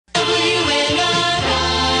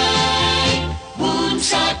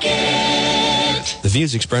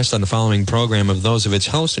views expressed on the following program of those of its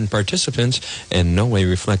hosts and participants in no way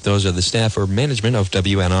reflect those of the staff or management of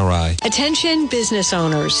WNRI. Attention business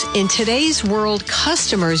owners. In today's world,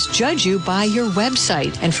 customers judge you by your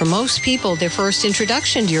website. And for most people, their first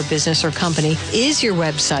introduction to your business or company is your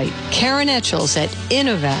website. Karen Etchels at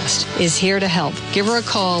Innovast is here to help. Give her a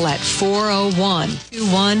call at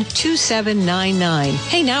 401-212799.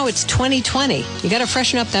 Hey, now it's 2020. You got to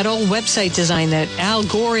freshen up that old website design that Al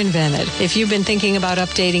Gore invented. If you've been thinking about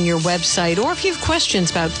updating your website, or if you have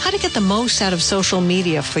questions about how to get the most out of social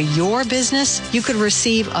media for your business, you could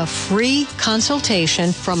receive a free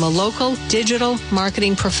consultation from a local digital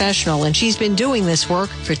marketing professional, and she's been doing this work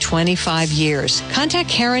for 25 years. Contact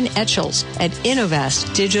Karen Etchels at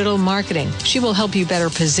Innovast Digital Marketing. She will help you better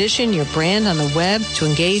position your brand on the web to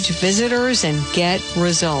engage visitors and get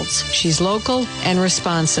results. She's local and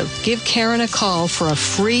responsive. Give Karen a call for a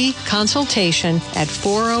free consultation at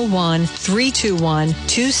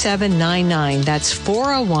 401-321-2799. That's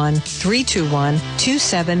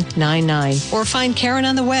 401-321-2799. Or find Karen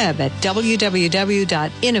on the web at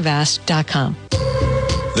www.innovast.com.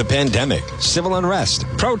 The pandemic, civil unrest,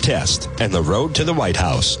 protest, and the road to the White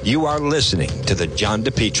House. You are listening to The John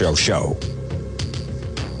DePetro Show.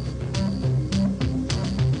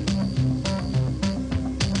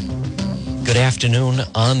 Good afternoon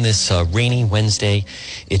on this rainy Wednesday.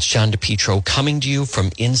 It's John DePetro coming to you from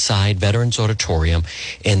inside Veterans Auditorium.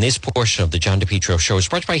 And this portion of the John DePetro Show is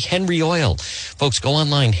brought to you by Henry Oil. Folks, go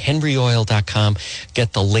online, henryoil.com.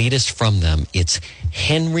 Get the latest from them. It's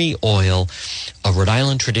Henry Oil, a Rhode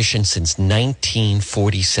Island tradition since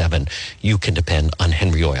 1947. You can depend on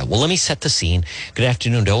Henry Oil. Well, let me set the scene. Good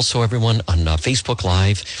afternoon to also everyone on Facebook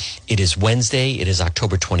Live. It is Wednesday. It is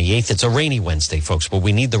October 28th. It's a rainy Wednesday, folks, but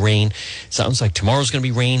we need the rain. Sounds like tomorrow's going to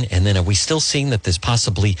be rain. And then are we still seeing that there's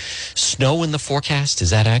possibly snow in the forecast?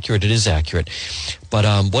 Is that accurate? It is accurate. But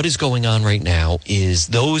what is going on right now is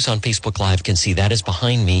those on Facebook Live can see that is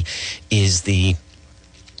behind me is the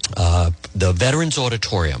Veterans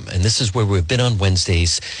Auditorium, and this is where we've been on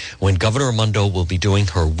Wednesdays when Governor Raimondo will be doing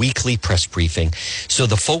her weekly press briefing. So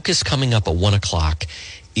the focus coming up at 1 o'clock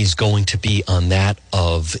is going to be on that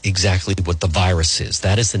of exactly what the virus is.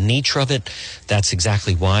 That is the nature of it. That's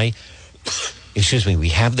exactly why, we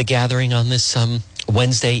have the gathering on this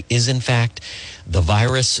Wednesday is in fact the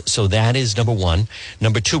virus. So that is number one.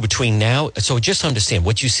 Number two, between now, so just understand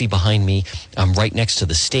what you see behind me. I'm right next to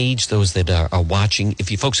the stage. Those that are watching,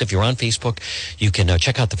 if you're on Facebook, you can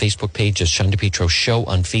check out the Facebook page. It's John DePetro Show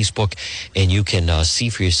on Facebook, and you can see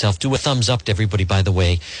for yourself. Do a thumbs up to everybody, by the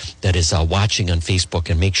way, that is watching on Facebook,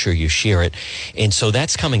 and make sure you share it. And so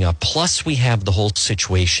that's coming up. Plus, we have the whole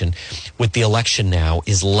situation with the election now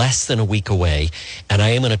is less than a week away, and I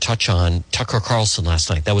am going to touch on Tucker Carlson last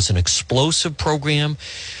night. That was an explosive program.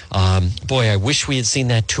 Boy, I wish we had seen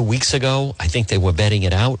that 2 weeks ago. I think they were betting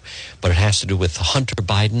it out, but it has to do with Hunter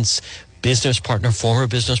Biden's business partner, former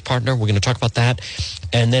business partner. We're going to talk about that.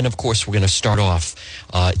 And then, of course, we're going to start off.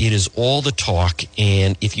 It is all the talk.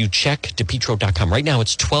 And if you check DePetro.com, right now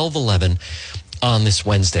it's 12:11 on this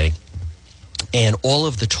Wednesday. And all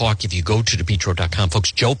of the talk, if you go to DePetro.com,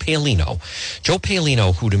 folks, Joe Paolino,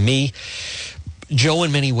 who to me, Joe,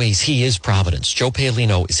 in many ways, he is Providence. Joe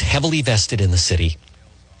Paolino is heavily vested in the city.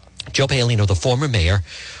 Joe Paolino, the former mayor,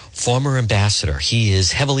 former ambassador, he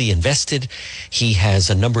is heavily invested. He has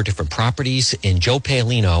a number of different properties, and Joe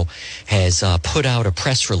Paolino has put out a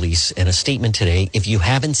press release and a statement today. If you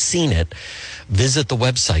haven't seen it, visit the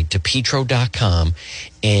website, DePetro.com,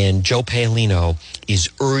 and Joe Paolino is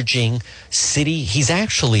urging he's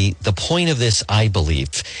actually, the point of this, I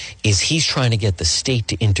believe, is he's trying to get the state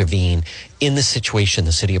to intervene in the situation in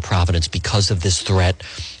the city of Providence because of this threat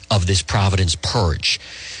of this Providence purge.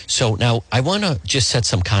 So now I want to just set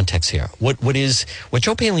some context here. What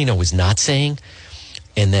Joe Paolino is not saying,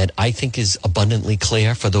 and that I think is abundantly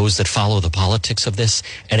clear for those that follow the politics of this.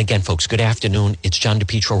 And again, folks, good afternoon. It's John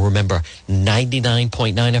DePetro. Remember,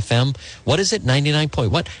 99.9 FM. What is it?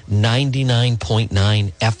 99.9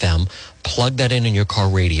 FM. Plug that in your car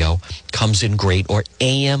radio. Comes in great. Or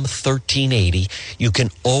AM 1380. You can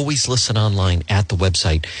always listen online at the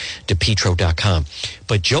website, DePetro.com.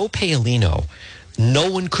 But Joe Paolino,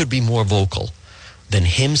 no one could be more vocal than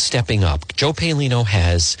him stepping up. Joe Paolino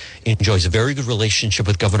enjoys a very good relationship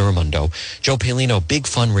with Governor Raimondo. Joe Paolino, big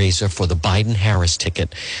fundraiser for the Biden-Harris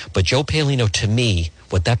ticket. But Joe Paolino, to me,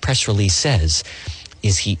 what that press release says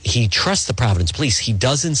is he trusts the Providence Police. He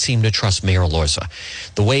doesn't seem to trust Mayor Elorza.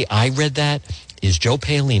 The way I read that is Joe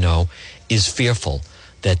Paolino is fearful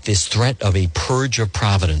that this threat of a purge of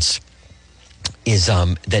Providence is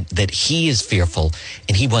that he is fearful,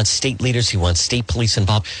 and he wants state leaders, he wants state police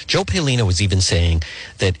involved. Joe Paolino was even saying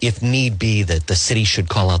that if need be, that the city should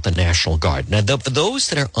call out the National Guard. Now, for those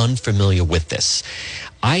that are unfamiliar with this,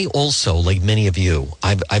 I also, like many of you,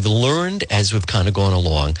 I've learned as we've kind of gone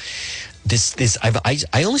along.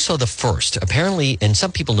 I only saw the first. Apparently, and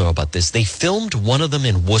some people know about this, they filmed one of them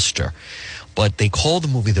in Worcester, but they call the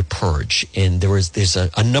movie The Purge, and there's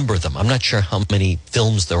a number of them. I'm not sure how many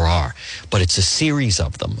films there are, but it's a series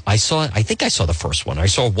of them. I think I saw the first one. I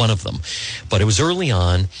saw one of them, but it was early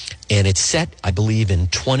on, and it's set, I believe, in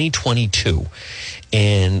 2022.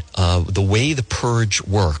 And the way The Purge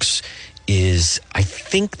works is, I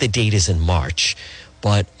think the date is in March,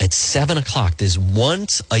 but at 7 o'clock, there's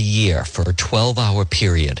once a year for a 12-hour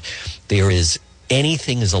period, there is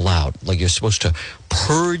anything is allowed. Like, you're supposed to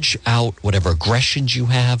purge out whatever aggressions you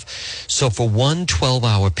have. So for one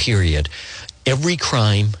 12-hour period, every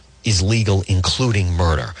crime is legal, including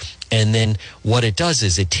murder. And then what it does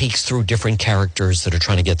is it takes through different characters that are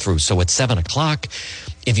trying to get through. So at 7 o'clock,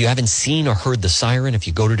 if you haven't seen or heard the siren, if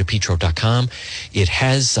you go to DePietro.com, it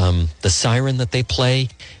has the siren that they play,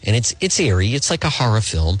 and it's eerie. It's like a horror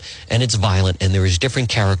film, and it's violent, and there is different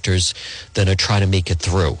characters that are trying to make it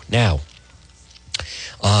through. Now,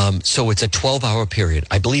 so it's a 12-hour period.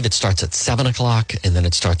 I believe it starts at 7 o'clock, and then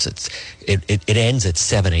it ends at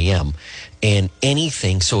 7 a.m. And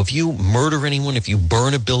anything, so if you murder anyone, if you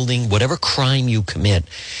burn a building, whatever crime you commit,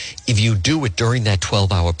 if you do it during that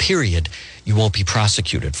 12-hour period, you won't be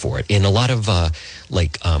prosecuted for it. And a lot of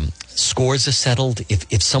scores are settled.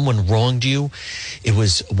 If someone wronged you,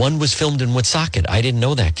 one was filmed in Woonsocket. I didn't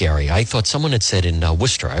know that, Gary. I thought someone had said in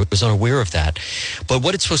Worcester. I was unaware of that. But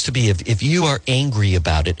what it's supposed to be, if you are angry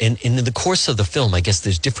about it, and in the course of the film, I guess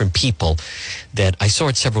there's different people that I saw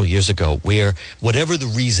it several years ago, where whatever the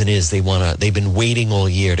reason is, they've been waiting all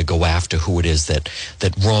year to go after who it is that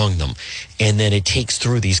wronged them. And then it takes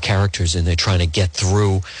through these characters, and they're trying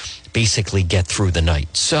to basically get through the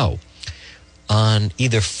night. So on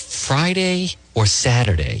either Friday or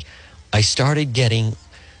Saturday, I started getting,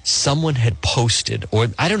 someone had posted, or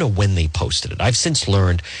I don't know when they posted it. I've since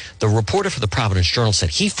learned, the reporter for the Providence Journal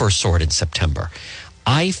said he first saw it in September.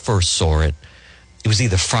 I first saw it was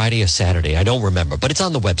either Friday or Saturday. I don't remember, but it's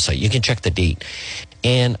on the website. You can check the date.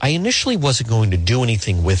 And I initially wasn't going to do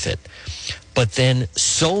anything with it. But then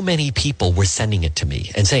so many people were sending it to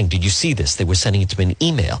me and saying, did you see this? They were sending it to me in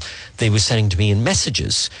email. They were sending it to me in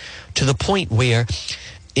messages, to the point where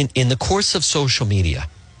in the course of social media,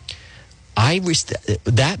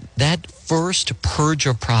 that first Purge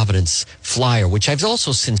of Providence flyer, which I've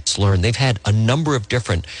also since learned, they've had a number of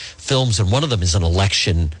different films, and one of them is an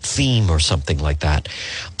election theme or something like that.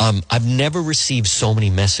 I've never received so many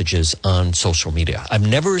messages on social media. I've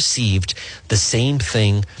never received the same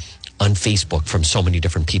thing on Facebook from so many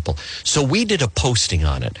different people. So we did a posting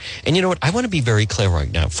on it. And you know what? I want to be very clear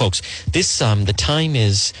right now, folks. This, the time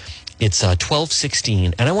is, it's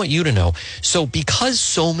 12:16, and I want you to know, so because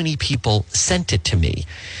so many people sent it to me,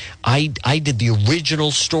 I did the original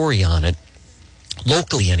story on it,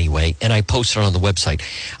 locally anyway, and I posted it on the website.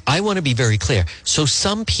 I want to be very clear. So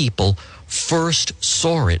some people first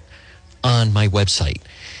saw it on my website.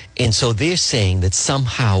 And so they're saying that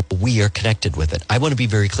somehow we are connected with it. I want to be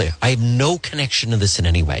very clear. I have no connection to this in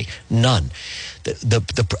any way. None.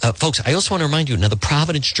 Folks, I also want to remind you, now the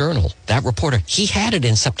Providence Journal, that reporter, he had it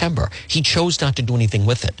in September. He chose not to do anything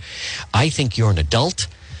with it. I think you're an adult.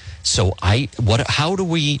 So how do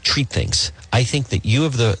we treat things? I think that you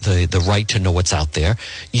have the right to know what's out there.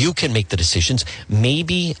 You can make the decisions.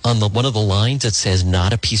 Maybe on one of the lines it says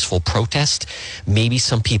not a peaceful protest. Maybe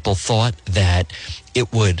some people thought that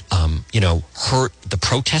it would, hurt the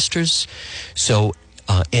protesters. So,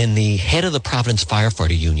 and the head of the Providence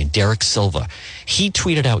Firefighter Union, Derek Silva, he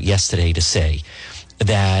tweeted out yesterday to say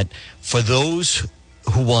that for those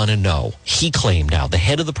who want to know, he claimed now, the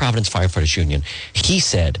head of the Providence Firefighters Union, he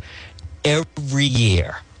said every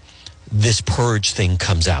year this purge thing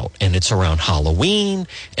comes out, and it's around Halloween,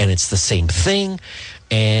 and it's the same thing,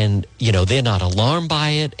 and they're not alarmed by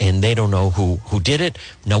it, and they don't know who did it.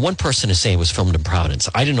 Now, one person is saying it was filmed in Providence.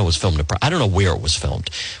 I didn't know it was filmed in Providence. I don't know where it was filmed.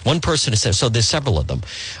 One person is saying, so there's several of them.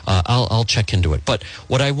 I'll check into it. But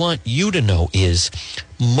what I want you to know is,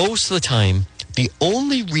 most of the time, the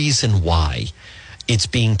only reason why it's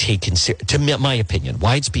being taken, to my opinion,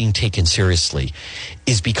 why it's being taken seriously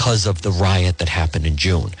is because of the riot that happened in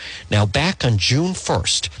June. It back on June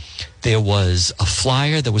 1st, there was a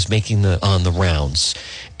flyer that was making on the rounds,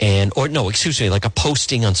 like a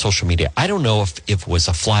posting on social media. I don't know if it was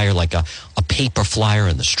a flyer, like a paper flyer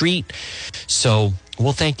in the street. So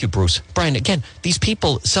Well, thank you, Bruce. Brian, again, these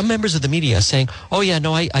people, some members of the media are saying, oh, yeah,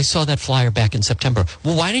 no, I saw that flyer back in September.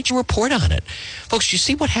 Well, why didn't you report on it? Folks, you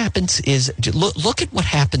see what happens is, look at what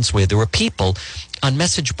happens where there are people on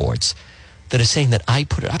message boards that are saying that I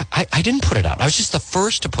didn't put it out. I was just the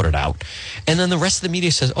first to put it out. And then the rest of the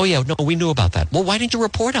media says, oh, yeah, no, we knew about that. Well, why didn't you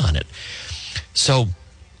report on it? So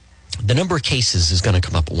the number of cases is going to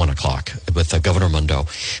come up at 1 o'clock with Governor Raimondo.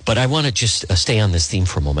 But I want to just stay on this theme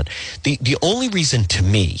for a moment. The only reason to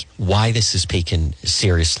me why this is taken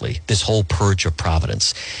seriously, this whole purge of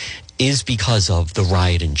Providence, is because of the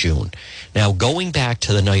riot in June. Now, going back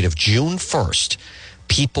to the night of June 1st,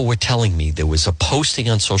 people were telling me there was a posting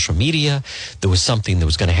on social media, there was something that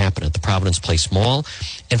was going to happen at the Providence Place Mall.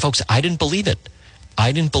 And folks, I didn't believe it.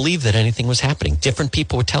 I didn't believe that anything was happening. Different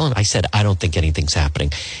people were telling me. I said, I don't think anything's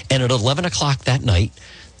happening. And at 11 o'clock that night,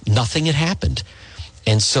 nothing had happened.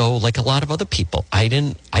 And so, like a lot of other people, I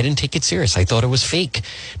didn't take it serious. I thought it was fake.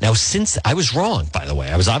 Now, since I was wrong, by the way,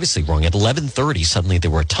 I was obviously wrong. At 11:30, suddenly there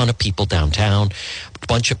were a ton of people downtown, a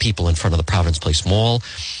bunch of people in front of the Providence Place Mall.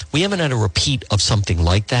 We haven't had a repeat of something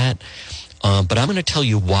like that. But I'm going to tell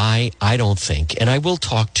you why I don't think, and I will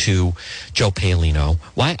talk to Joe Paolino,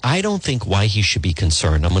 why I don't think why he should be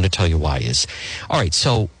concerned. I'm going to tell you why is. All right,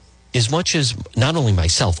 so as much as not only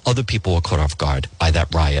myself, other people were caught off guard by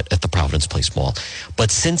that riot at the Providence Place Mall. But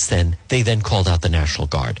since then, they then called out the National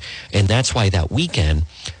Guard. And that's why that weekend,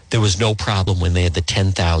 there was no problem when they had the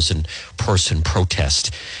 10,000 person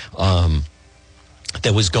protest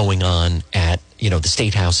that was going on at, the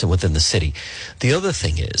State House and within the city. The other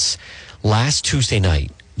thing is, last Tuesday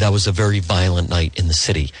night, that was a very violent night in the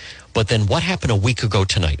city. But then what happened a week ago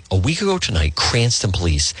tonight? A week ago tonight, Cranston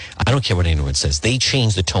Police, I don't care what anyone says, they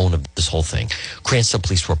changed the tone of this whole thing. Cranston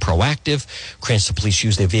Police were proactive. Cranston Police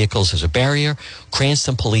used their vehicles as a barrier.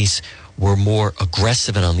 Cranston Police were more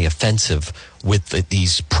aggressive and on the offensive with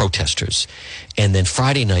these protesters. And then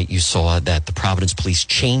Friday night, you saw that the Providence Police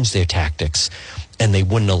changed their tactics and they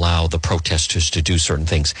wouldn't allow the protesters to do certain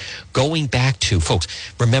things. Going back to, folks,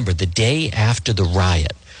 remember, the day after the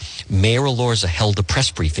riot, Mayor Elorza held a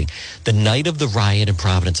press briefing. The night of the riot in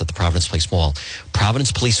Providence at the Providence Place Mall,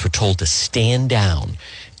 Providence Police were told to stand down.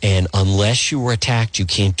 And unless you were attacked, you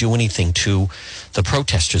can't do anything to the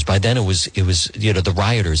protesters. By then, it was the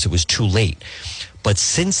rioters. It was too late. But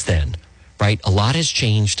since then, right, a lot has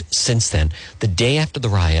changed since then. The day after the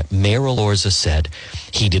riot, Mayor Elorza said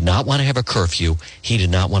he did not want to have a curfew. He did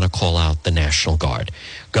not want to call out the National Guard.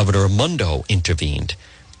 Governor Raimondo intervened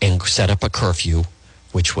and set up a curfew,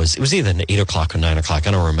 which was, it was either 8 o'clock or 9 o'clock.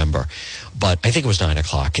 I don't remember. But I think it was 9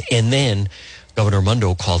 o'clock. And then Governor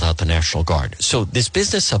Raimondo called out the National Guard. So this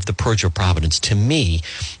business of the purge of Providence, to me,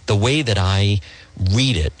 the way that I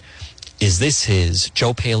read it, is this is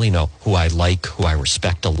Joe Paolino, who I like, who I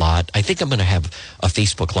respect a lot. I think I'm going to have a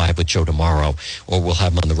Facebook Live with Joe tomorrow, or we'll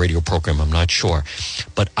have him on the radio program. I'm not sure.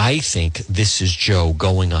 But I think this is Joe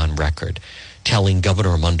going on record telling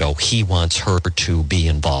Governor Raimondo he wants her to be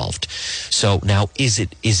involved. So now, is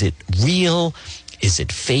it real? Is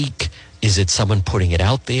it fake? Is it someone putting it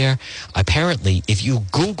out there? Apparently, if you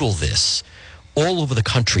Google this, all over the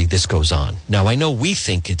country, this goes on. Now, I know we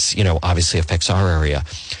think it's, obviously affects our area.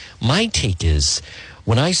 My take is,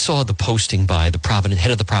 when I saw the posting by the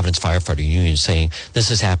head of the Providence Firefighter Union saying this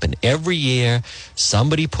has happened every year,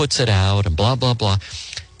 somebody puts it out and blah, blah, blah.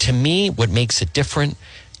 To me, what makes it different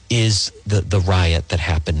is the riot that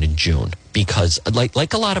happened in June. Because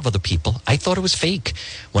like a lot of other people, I thought it was fake.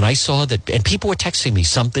 When I saw that, and people were texting me,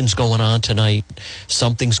 something's going on tonight,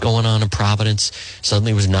 something's going on in Providence.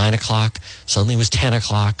 Suddenly it was 9 o'clock, suddenly it was 10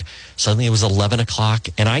 o'clock, suddenly it was 11 o'clock.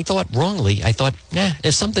 And I thought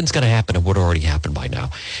if something's going to happen, it would already happen by now.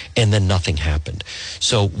 And then nothing happened.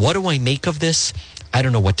 So what do I make of this? I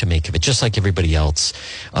don't know what to make of it, just like everybody else.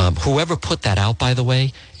 Whoever put that out, by the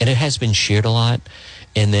way, and it has been shared a lot,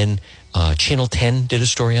 and then Channel 10 did a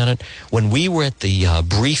story on it. When we were at the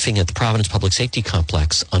briefing at the Providence Public Safety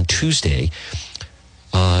Complex on Tuesday,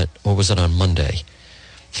 or was it on Monday?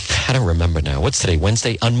 I don't remember now. What's today,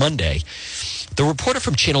 Wednesday? On Monday, the reporter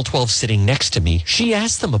from Channel 12 sitting next to me, she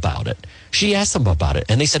asked them about it.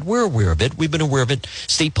 And they said, we're aware of it. We've been aware of it.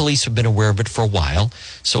 State police have been aware of it for a while.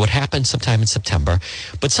 So it happened sometime in September.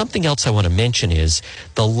 But something else I want to mention is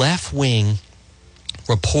the left-wing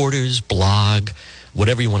reporters, blog,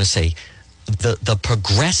 whatever you want to say, the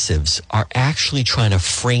progressives are actually trying to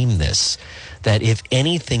frame this, that if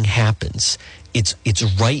anything happens, it's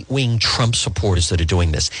right-wing Trump supporters that are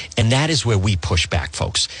doing this. And that is where we push back,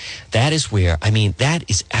 folks. That is where, that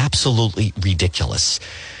is absolutely ridiculous.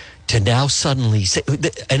 To now suddenly say,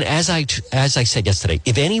 and as I said yesterday,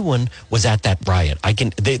 if anyone was at that riot,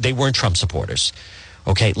 they weren't Trump supporters.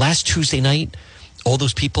 Okay, last Tuesday night, all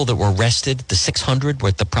those people that were arrested, the 600 were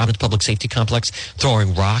at the Providence Public Safety Complex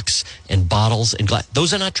throwing rocks and bottles and glass.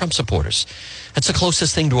 Those are not Trump supporters. That's the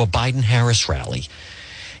closest thing to a Biden-Harris rally.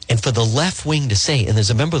 And for the left wing to say, and there's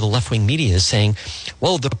a member of the left wing media is saying,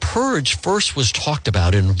 well, the purge first was talked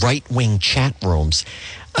about in right wing chat rooms.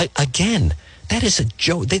 Again, that is a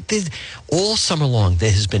joke. All summer long,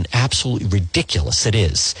 there has been absolutely ridiculous. It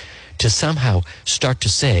is to somehow start to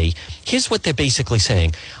say, here's what they're basically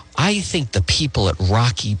saying. I think the people at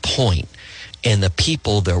Rocky Point and the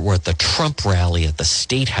people that were at the Trump rally at the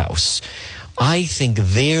State House, I think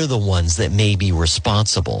they're the ones that may be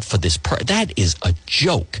responsible for this. That is a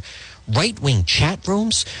joke. Right-wing chat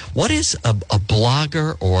rooms? What is a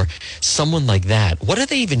blogger or someone like that? What are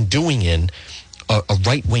they even doing in a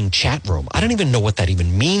right-wing chat room? I don't even know what that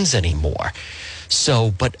even means anymore.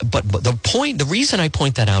 So, but the reason I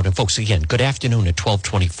point that out, and folks, again, good afternoon at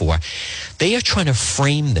 1224, they are trying to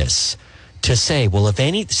frame this to say, well,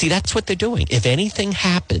 that's what they're doing. If anything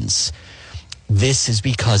happens, this is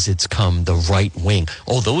because it's come the right wing.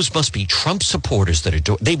 Oh, those must be Trump supporters that are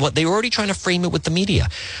doing. They're already trying to frame it with the media,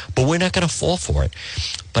 but we're not going to fall for it.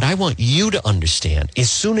 But I want you to understand,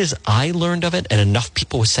 as soon as I learned of it and enough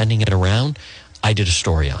people were sending it around, I did a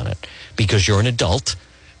story on it because you're an adult,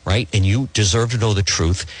 right? And you deserve to know the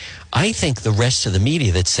truth. I think the rest of the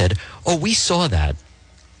media that said, oh, we saw that.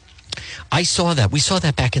 I saw that. We saw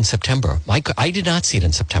that back in September. I did not see it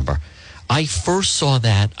in September. I first saw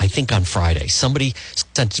that, I think, on Friday. Somebody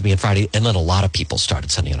sent it to me on Friday, and then a lot of people started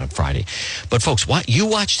sending it on Friday. But folks, what you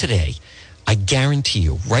watch today, I guarantee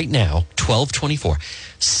you, right now, 1224,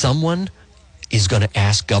 someone is going to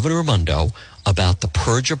ask Governor Raimondo about the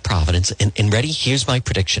purge of Providence. And ready, here's my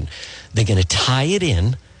prediction. They're going to tie it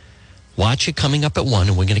in. Watch it coming up at 1,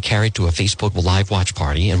 and we're going to carry it to a Facebook live watch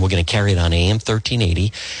party, and we're going to carry it on AM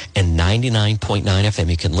 1380 and 99.9 FM.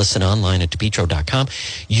 You can listen online at DePietro.com.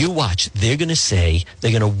 You watch. They're going to say,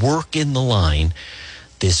 they're going to work in the line,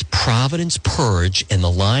 this Providence purge, and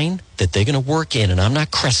the line that they're going to work in, and I'm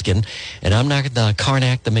not Kreskin, and I'm not the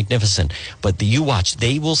Karnak the Magnificent, but you watch.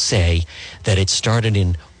 They will say that it started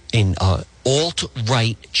in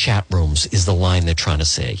alt-right chat rooms is the line they're trying to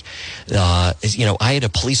say. I had a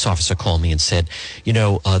police officer call me and said,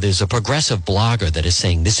 there's a progressive blogger that is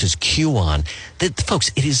saying this is QAnon.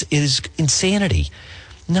 Folks, it is insanity.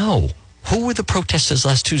 No. Who were the protesters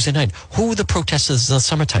last Tuesday night? Who were the protesters in the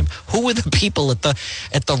summertime? Who were the people at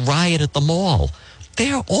the riot at the mall?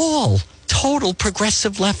 They're all total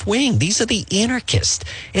progressive left wing. These are the anarchists.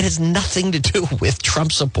 It has nothing to do with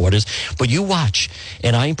Trump supporters. But you watch,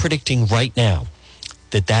 and I'm predicting right now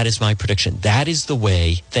that is my prediction. That is the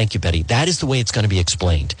way, thank you, Betty, that is the way it's going to be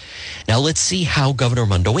explained. Now let's see how Governor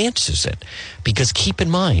Raimondo answers it. Because keep in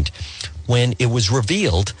mind, when it was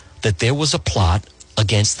revealed that there was a plot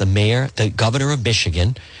against the governor of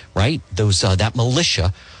Michigan, right? That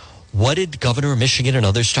militia, what did Governor of Michigan and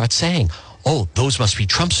others start saying? Oh, those must be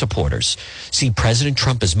Trump supporters. See, President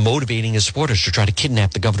Trump is motivating his supporters to try to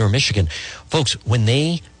kidnap the governor of Michigan. Folks, when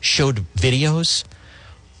they showed videos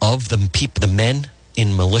of the men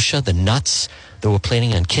in militia, the nuts that were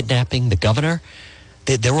planning on kidnapping the governor,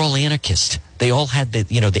 they're all anarchists. They all had the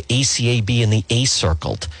ACAB and the A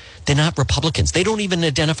circled. They're not Republicans. They don't even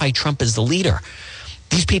identify Trump as the leader.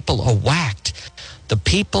 These people are whacked. The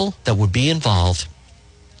people that would be involved,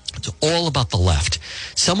 it's all about the left.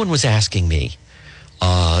 Someone was asking me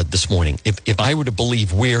this morning if I were to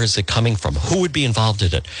believe where is it coming from, who would be involved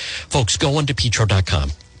in it. Folks, go on to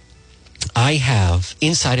DePietro.com. I have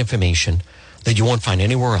inside information that you won't find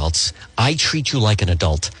anywhere else. I treat you like an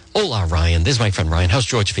adult. Hola, Ryan. This is my friend Ryan. How's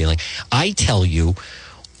George feeling? I tell you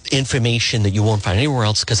information that you won't find anywhere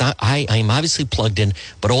else because I'm obviously plugged in,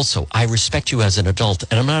 but also I respect you as an adult,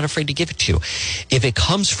 and I'm not afraid to give it to you. If it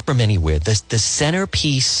comes from anywhere, the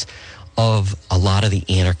centerpiece of a lot of the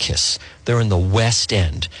anarchists, they're in the West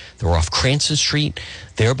End. They're off Cranston Street.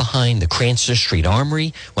 They're behind the Cranston Street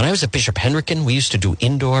Armory. When I was at Bishop Henrican, we used to do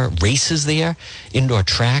indoor races there, indoor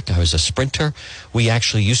track. I was a sprinter. We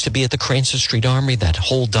actually used to be at the Cranston Street Armory, that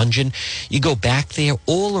whole dungeon. You go back there,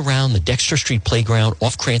 all around the Dexter Street Playground,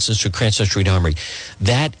 off Cranston Street Armory.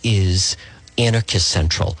 That is Anarchist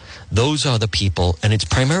Central. Those are the people, and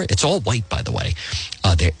it's all white, by the way.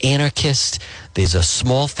 They're anarchist. There's a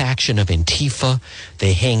small faction of Antifa.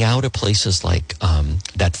 They hang out at places like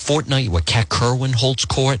that Fortnite where Kat Kerwin holds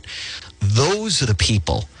court. Those are the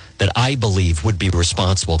people that I believe would be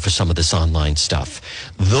responsible for some of this online stuff.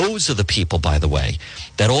 Those are the people, by the way,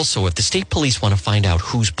 that also, if the state police want to find out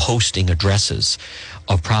who's posting addresses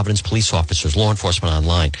of Providence police officers, law enforcement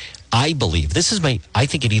online, I believe I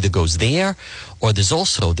think it either goes there or there's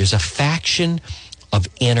a faction of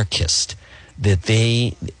anarchists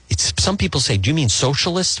that some people say, do you mean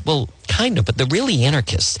socialists? Well, kind of, but they're really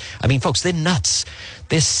anarchists. I mean, folks, they're nuts.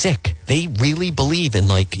 They're sick. They really believe in,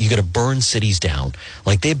 like, you got to burn cities down.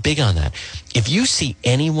 Like, they're big on that. If you see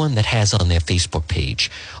anyone that has on their Facebook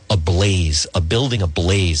page a building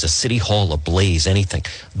ablaze, a city hall ablaze, anything,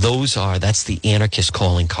 that's the anarchist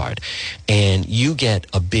calling card. And you get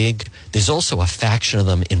there's also a faction of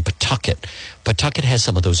them in Pawtucket. Pawtucket has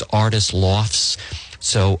some of those artist lofts.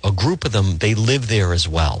 So a group of them, they live there as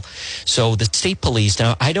well. So the state police,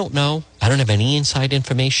 now I don't know. I don't have any inside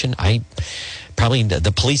information. Probably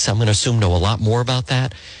the police, I'm going to assume, know a lot more about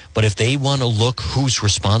that. But if they want to look who's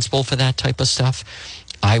responsible for that type of stuff,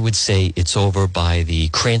 I would say it's over by the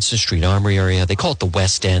Cranston Street Armory area. They call it the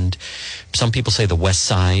West End. Some people say the West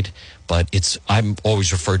Side, but I'm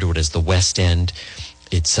always referred to it as the West End.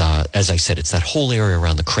 It's, as I said, it's that whole area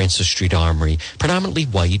around the Cranston Street Armory, predominantly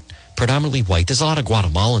white. There's a lot of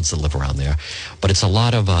Guatemalans that live around there, but it's a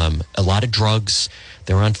lot of drugs.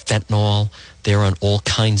 They're on fentanyl. They're on all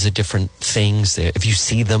kinds of different things. If you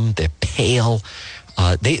see them, they're pale.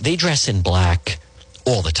 They dress in black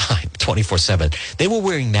all the time, 24/7. They were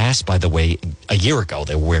wearing masks, by the way. A year ago,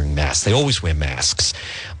 they were wearing masks. They always wear masks.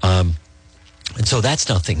 And so that's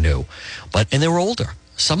nothing new. And they were older.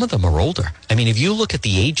 Some of them are older. I mean, if you look at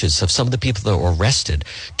the ages of some of the people that were arrested,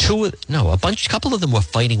 a couple of them were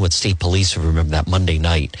fighting with state police, if you remember that Monday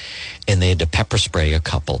night, and they had to pepper spray a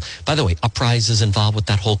couple. By the way, Uprise is involved with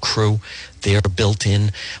that whole crew. They're built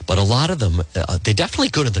in. But a lot of them, they're definitely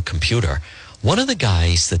good at the computer. One of the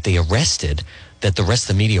guys that they arrested, that the rest of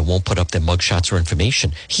the media won't put up their mugshots or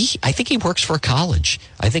information, I think he works for a college.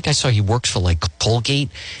 I think I saw he works for like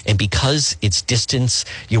Colgate, and because it's distance,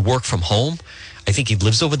 you work from home, I think he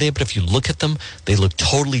lives over there, but if you look at them, they look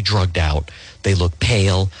totally drugged out. They look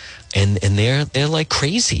pale, and they're like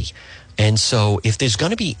crazy. And so if there's going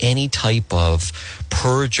to be any type of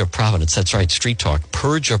purge of Providence, that's right, Street Talk,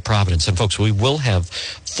 purge of Providence. And folks, we will have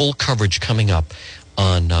full coverage coming up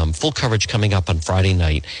on Friday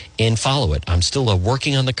night, and follow it. I'm still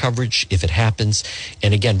working on the coverage if it happens.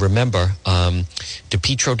 And again, remember,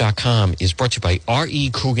 DePietro.com is brought to you by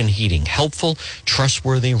R.E. Coogan Heating. Helpful,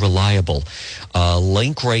 trustworthy, reliable.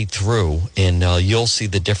 Link right through, and you'll see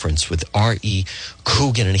the difference with R.E.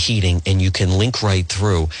 Coogan and Heating, and you can link right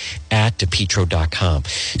through at DePietro.com.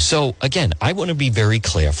 So again, I want to be very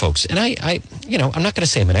clear, folks. And I'm not going to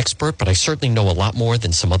say I'm an expert, but I certainly know a lot more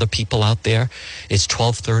than some other people out there. It's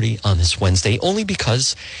 12:30 on this Wednesday, only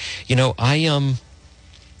because,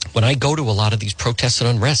 when I go to a lot of these protests and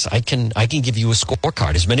unrest, I can give you a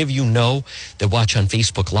scorecard. As many of you know that watch on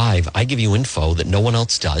Facebook Live, I give you info that no one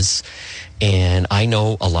else does. And I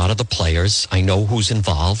know a lot of the players. I know who's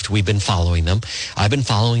involved. We've been following them. I've been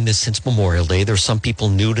following this since Memorial Day. There's some people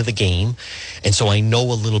new to the game. And so I know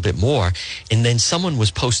a little bit more. And then someone was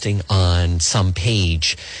posting on some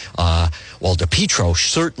page, DePietro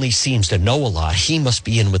certainly seems to know a lot. He must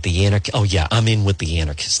be in with the anarchists. Oh, yeah, I'm in with the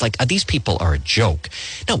anarchists. Like, these people are a joke.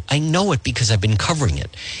 No, I know it because I've been covering it.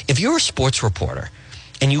 If you're a sports reporter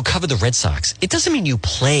and you cover the Red Sox, it doesn't mean you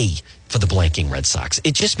play for the blanking Red Sox.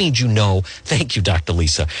 It just means you know, thank you, Dr.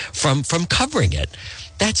 Lisa, from covering it.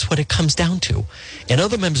 That's what it comes down to. And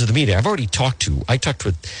other members of the media, I talked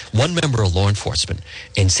with one member of law enforcement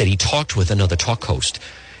and said he talked with another talk host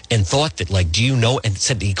and thought that, like, do you know, and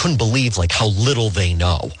said he couldn't believe, like, how little they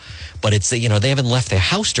know. But it's, they haven't left their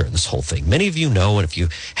house during this whole thing. Many of you know, and if you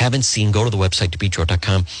haven't seen, go to the website,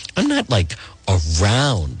 DePietro.com. I'm not, like,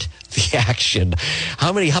 around the action. How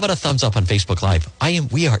about a thumbs up on Facebook Live?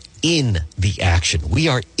 We are in the action. We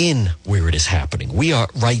are in where it is happening. We are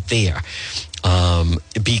right there.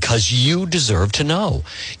 Because you deserve to know.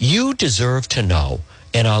 You deserve to know.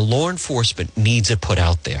 And our law enforcement needs it put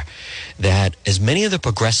out there that as many of the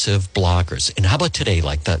progressive bloggers, and how about today,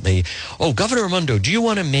 like Governor Raimondo, do you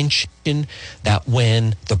want to mention that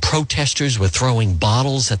when the protesters were throwing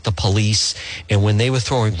bottles at the police and when they were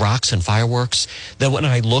throwing rocks and fireworks, that when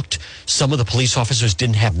I looked, some of the police officers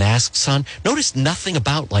didn't have masks on? Notice nothing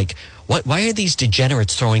about, like, why are these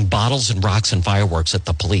degenerates throwing bottles and rocks and fireworks at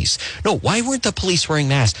the police? No, why weren't the police wearing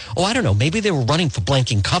masks? Oh, I don't know. Maybe they were running for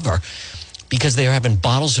blanking cover, because they're having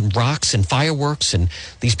bottles and rocks and fireworks and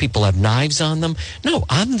these people have knives on them. No,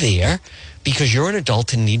 I'm there because you're an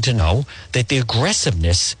adult and need to know that the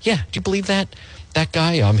aggressiveness, do you believe that? That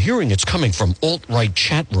guy, I'm hearing it's coming from alt-right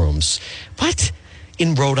chat rooms. What?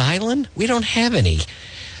 In Rhode Island? We don't have any.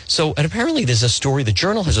 So, and apparently there's a story, the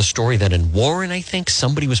Journal has a story that in Warren, I think,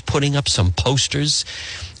 somebody was putting up some posters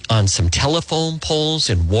on some telephone poles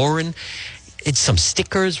in Warren. It's some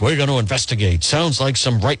stickers. We're going to investigate. Sounds like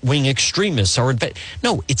some right-wing extremists are.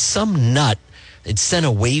 No, it's some nut it sent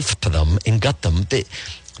a wave to them and got them.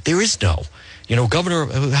 There is no. Governor,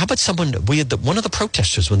 how about one of the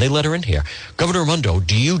protesters, when they let her in here, Governor Raimondo,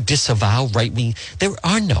 do you disavow right-wing? There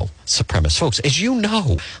are no supremacists, folks. As you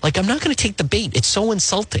know, I'm not going to take the bait. It's so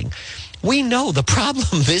insulting. We know the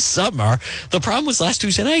problem this summer, the problem was last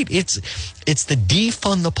Tuesday night. It's the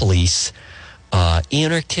defund the police,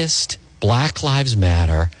 anarchist, Black Lives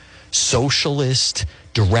Matter, socialist,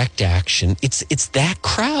 direct action. It's that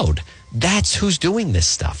crowd. That's who's doing this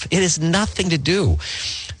stuff. It has nothing to do.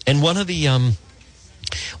 And one of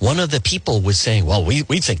the people was saying, well, we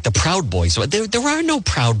think the Proud Boys. There are no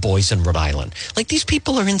Proud Boys in Rhode Island. These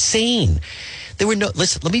people are insane.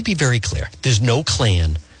 Listen, let me be very clear. There's no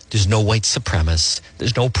Klan. There's no white supremacists.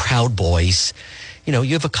 There's no Proud Boys.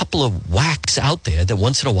 You have a couple of whacks out there that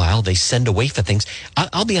once in a while they send away for things.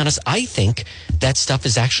 I'll be honest, I think that stuff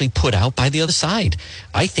is actually put out by the other side.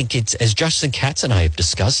 I think it's, as Justin Katz and I have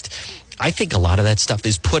discussed, I think a lot of that stuff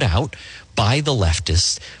is put out by the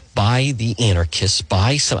leftists, by the anarchists,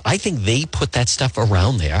 I think they put that stuff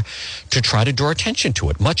around there to try to draw attention to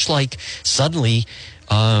it, much like suddenly,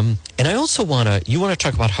 and I also you want to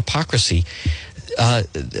talk about hypocrisy.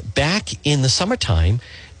 Back in the summertime,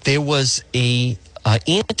 there was a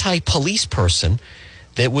anti-police person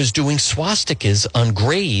that was doing swastikas on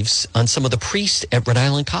graves on some of the priests at Rhode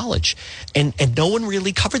Island College. And no one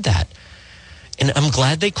really covered that. And I'm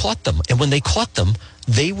glad they caught them. And when they caught them,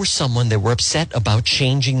 they were someone that were upset about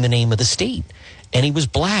changing the name of the state. And he was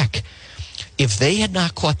black. If they had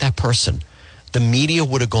not caught that person, the media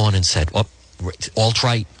would have gone and said, oh,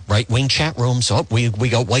 alt-right, right-wing chat rooms. Oh, we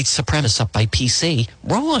got white supremacists up by PC.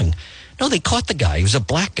 Wrong. No, they caught the guy. He was a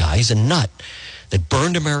black guy. He's a nut that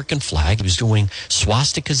burned American flag. He was doing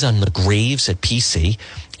swastikas on the graves at PC,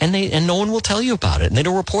 and no one will tell you about it, and they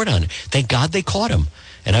don't report on it. Thank God they caught him.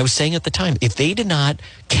 And I was saying at the time, if they did not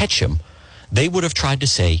catch him, they would have tried to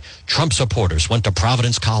say Trump supporters went to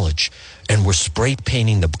Providence College and were spray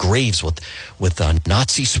painting the graves with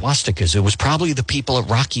Nazi swastikas. It was probably the people at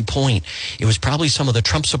Rocky Point. It was probably some of the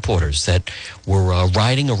Trump supporters that were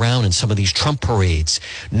riding around in some of these Trump parades.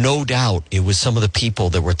 No doubt it was some of the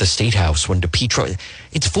people that were at the State House when DePietro.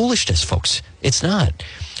 It's foolishness, folks. It's not.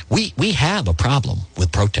 We have a problem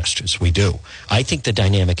with protesters. We do. I think the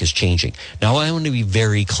dynamic is changing. Now, I want to be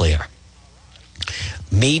very clear.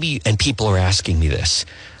 Maybe, and people are asking me this,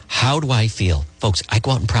 how do I feel? Folks, I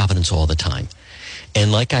go out in Providence all the time.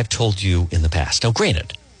 And like I've told you in the past, now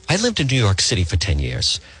granted, I lived in New York City for 10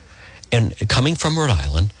 years. And coming from Rhode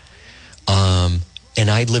Island, and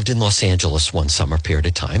I lived in Los Angeles one summer period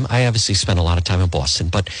of time. I obviously spent a lot of time in Boston.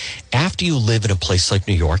 But after you live in a place like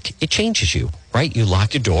New York, it changes you, right? You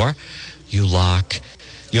lock your door. You lock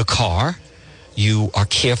your car. You are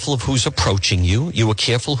careful of who's approaching you. You are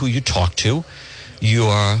careful who you talk to. You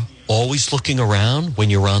are always looking around when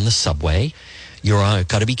you're on the subway. You're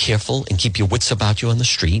got to be careful and keep your wits about you on the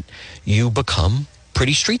street. You become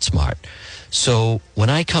pretty street smart. So when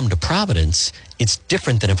I come to Providence, it's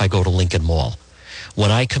different than if I go to Lincoln Mall. When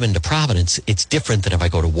I come into Providence, it's different than if I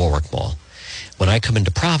go to Warwick Mall. When I come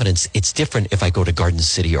into Providence, it's different if I go to Garden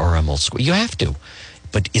City or Emerald Square. You have to.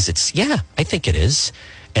 But is it? Yeah, I think it is.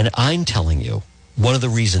 And I'm telling you, one of the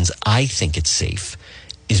reasons I think it's safe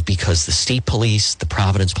is because the state police, the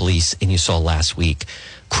Providence police, and you saw last week,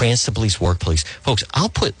 Cranston Police, Warwick Police. Folks, I'll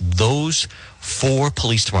put those 4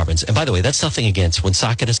 police departments, and by the way, that's nothing against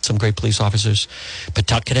Woonsocket has some great police officers,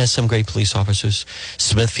 Pawtucket has some great police officers,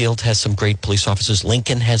 Smithfield has some great police officers,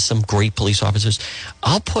 Lincoln has some great police officers.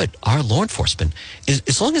 I'll put our law enforcement,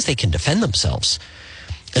 as long as they can defend themselves,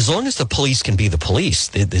 as long as the police can be the police,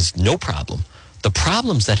 there's no problem. The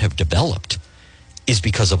problems that have developed is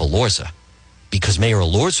because of Elorza, because Mayor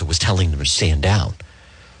Elorza was telling them to stand down.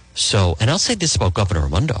 So, and I'll say this about Governor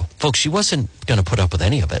Raimondo. Folks, she wasn't going to put up with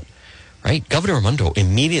any of it, right? Governor Raimondo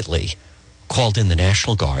immediately called in the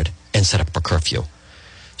National Guard and set up a curfew.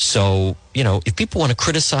 So, if people want to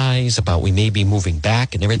criticize about we may be moving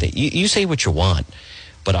back and everything, you say what you want,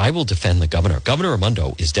 but I will defend the governor. Governor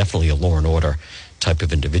Raimondo is definitely a law and order type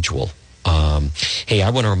of individual. Hey, I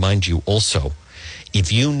want to remind you also,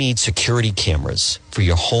 if you need security cameras for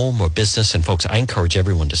your home or business, and folks, I encourage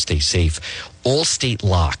everyone to stay safe. Allstate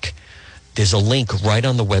Lock. There's a link right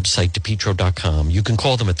on the website, DePietro.com. You can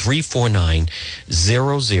call them at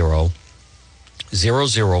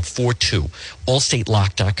 349-0042.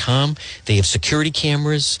 AllstateLock.com. They have security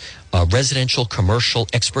cameras, residential, commercial,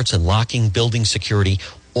 experts in locking, building security.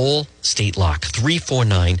 All State Lock,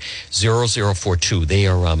 349-0042. They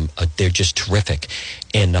are they're just terrific,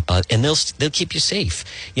 and they'll keep you safe.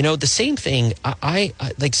 You know, the same thing. I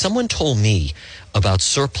like someone told me about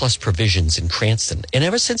Surplus Provisions in Cranston, and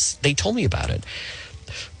ever since they told me about it,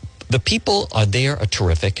 the people there are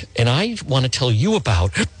terrific, and I want to tell you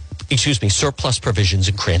about. Surplus Provisions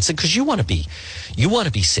in Cranston, because you want to be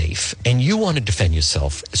safe and you want to defend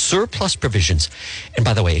yourself. Surplus Provisions, and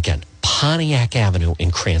by the way, again, Pontiac Avenue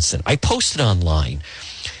in Cranston. I posted online.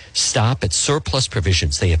 Stop at Surplus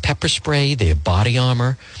Provisions. They have pepper spray, they have body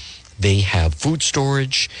armor, they have food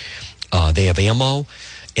storage, they have ammo,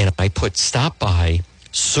 and I put stop by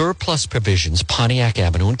Surplus Provisions, Pontiac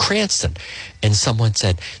Avenue in Cranston. And someone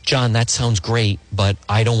said, John, that sounds great, but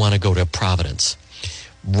I don't want to go to Providence.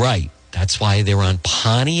 Right. That's why they're on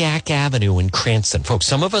Pontiac Avenue in Cranston. Folks,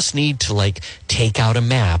 some of us need to take out a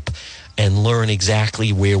map and learn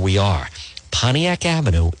exactly where we are. Pontiac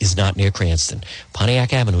Avenue is not near Cranston.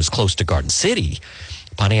 Pontiac Avenue is close to Garden City.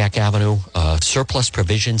 Pontiac Avenue, Surplus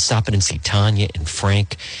Provisions, stop in and see Tanya and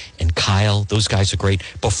Frank and Kyle. Those guys are great.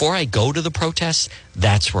 Before I go to the protests,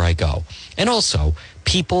 that's where I go. And also,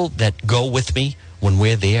 people that go with me when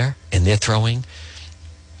we're there and they're throwing,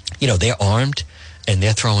 they're armed. And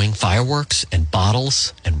they're throwing fireworks and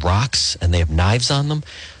bottles and rocks, and they have knives on them.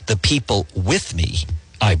 The people with me,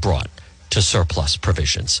 I brought to Surplus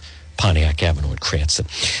Provisions, Pontiac Avenue in Cranston.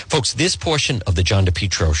 Folks, this portion of the John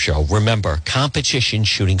DePietro Show, remember, competition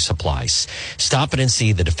shooting supplies. Stop it and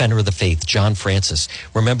see the defender of the faith, John Francis.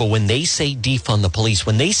 Remember, when they say defund the police,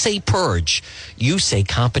 when they say purge, you say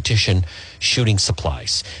competition shooting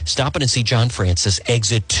supplies. Stop it and see John Francis,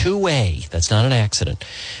 exit 2A. That's not an accident.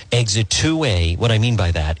 Exit 2A, what I mean by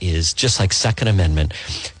that is, just like Second Amendment,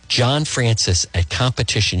 John Francis at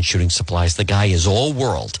Competition Shooting Supplies. The guy is all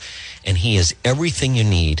world, and he has everything you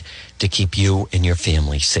need to keep you and your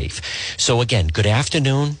family safe. So again, good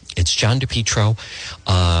afternoon. It's John DePietro,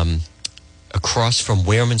 across from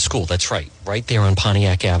Wareham School. That's right there on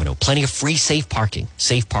Pontiac Avenue. Plenty of free safe parking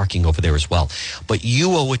over there as well. But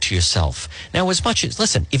you owe it to yourself. Now,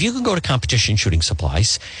 listen, if you can go to Competition Shooting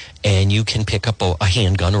Supplies and you can pick up a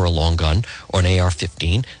handgun or a long gun or an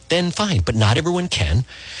AR-15, then fine. But not everyone can.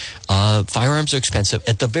 Firearms are expensive.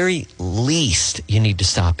 At the very least, you need to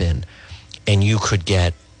stop in and you could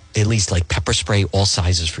get at least pepper spray, all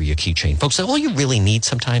sizes for your keychain. Folks, all you really need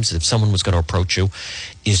sometimes if someone was going to approach you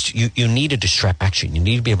is you need a distraction. You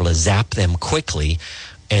need to be able to zap them quickly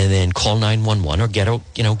and then call 911 or get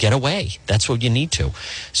away. That's what you need to.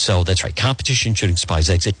 So that's right. Competition Shooting Supplies,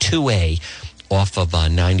 exit 2A off of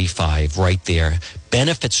 95 right there.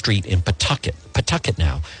 Benefit Street in Pawtucket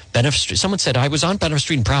now. Benefit Street. Someone said, I was on Benefit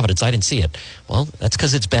Street in Providence. I didn't see it. Well, that's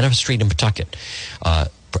because it's Benefit Street in Pawtucket.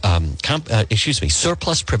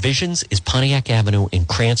 Surplus Provisions is Pontiac Avenue in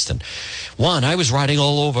Cranston. Juan, I was riding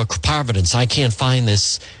all over Providence. I can't find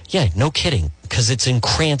this. Yeah, no kidding, because it's in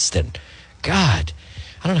Cranston. God,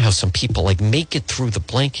 I don't know how some people make it through the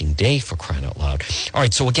blanking day, for crying out loud. All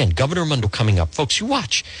right, so again, Governor Raimondo coming up. Folks, you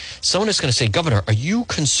watch. Someone is going to say, Governor, are you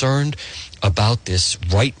concerned about this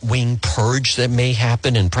right-wing purge that may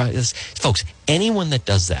happen? Folks, anyone that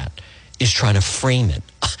does that is trying to frame it.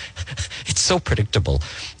 It's so predictable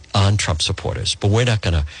on Trump supporters, but we're not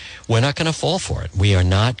gonna fall for it. We are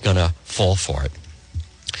not gonna fall for it.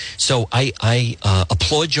 So I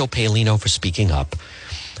applaud Joe Paolino for speaking up,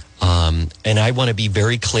 and I want to be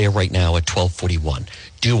very clear right now at 12:41.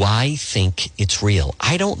 Do I think it's real?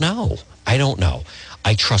 I don't know.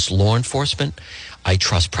 I trust law enforcement. I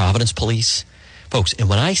trust Providence Police, folks. And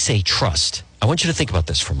when I say trust, I want you to think about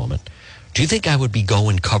this for a moment. Do you think I would be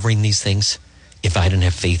covering these things if I didn't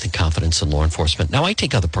have faith and confidence in law enforcement? Now, I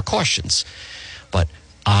take other precautions, but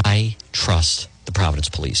I trust the Providence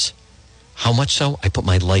Police. How much so? I put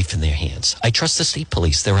my life in their hands. I trust the state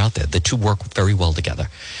police. They're out there. The two work very well together.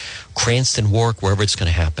 Cranston, Warwick, wherever it's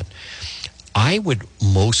going to happen. I would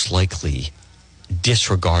most likely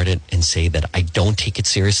disregard it and say that I don't take it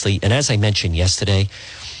seriously. And as I mentioned yesterday,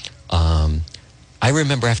 I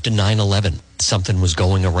remember after 9/11, something was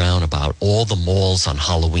going around about all the malls on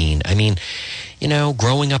Halloween. I mean,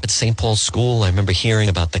 growing up at St. Paul's School, I remember hearing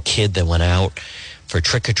about the kid that went out for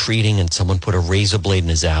trick-or-treating and someone put a razor blade in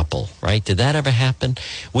his apple, right? Did that ever happen?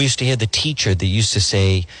 We used to hear the teacher that used to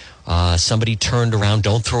say, somebody turned around,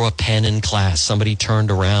 don't throw a pen in class. Somebody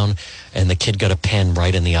turned around and the kid got a pen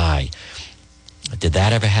right in the eye. Did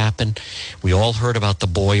that ever happen? We all heard about the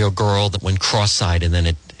boy or girl that went cross-eyed and then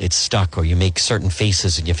it stuck, or you make certain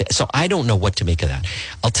faces in your face. So I don't know what to make of that.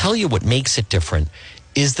 I'll tell you what makes it different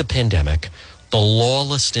is the pandemic. the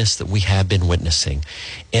lawlessness that we have been witnessing,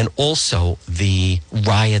 and also the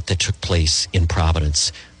riot that took place in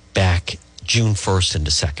Providence back June 1st and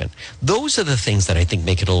 2nd. Those are the things that I think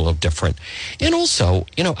make it a little different. And also,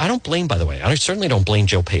 I don't blame, by the way, I certainly don't blame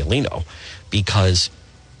Joe Paolino, because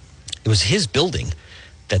it was his building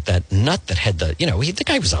that nut that had the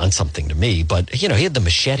guy was on something to me, but, he had the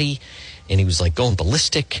machete and he was like going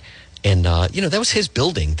ballistic. And, that was his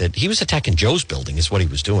building, that he was attacking Joe's building is what he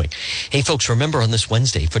was doing. Hey, folks, remember on this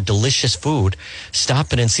Wednesday, for delicious food,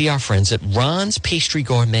 stop in and see our friends at Ron's Pastry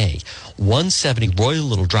Gourmet, 170 Royal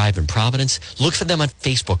Little Drive in Providence. Look for them on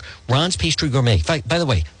Facebook, Ron's Pastry Gourmet. By the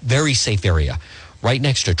way, very safe area. Right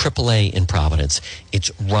next to AAA in Providence.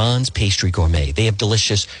 It's Ron's Pastry Gourmet. They have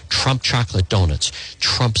delicious Trump chocolate donuts,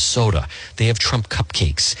 Trump soda. They have Trump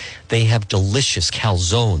cupcakes. They have delicious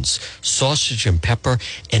calzones, sausage and pepper,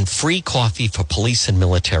 and free coffee for police and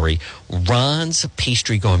military. Ron's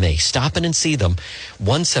Pastry Gourmet. Stop in and see them.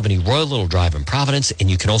 170 Royal Little Drive in Providence,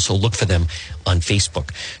 and you can also look for them on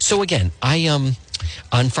Facebook. So again,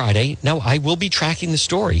 on Friday, now I will be tracking the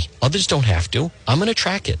story. Others don't have to. I'm going to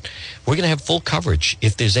track it. We're going to have full coverage.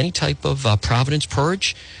 If there's any type of Providence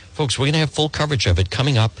purge, folks, we're going to have full coverage of it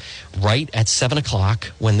coming up right at 7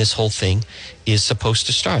 o'clock when this whole thing is supposed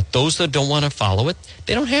to start. Those that don't want to follow it,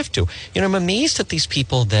 they don't have to. I'm amazed at these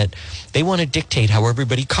people that they want to dictate how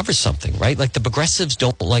everybody covers something, right? Like the progressives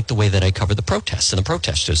don't like the way that I cover the protests and the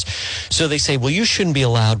protesters. So they say, well, you shouldn't be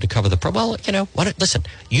allowed to cover the Well, what? Listen,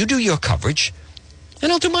 you do your coverage,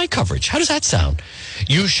 and I'll do my coverage. How does that sound?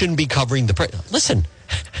 You shouldn't be covering Listen,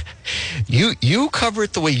 you cover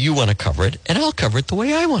it the way you want to cover it, and I'll cover it the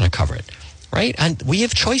way I want to cover it, right? And we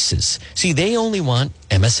have choices. See, they only want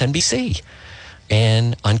MSNBC.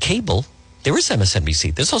 And on cable, there is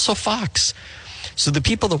MSNBC. There's also Fox. So the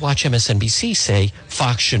people that watch MSNBC say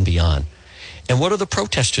Fox shouldn't be on. And what do the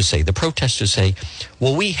protesters say? The protesters say,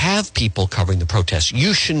 well, we have people covering the protests.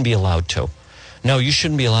 You shouldn't be allowed to. No, you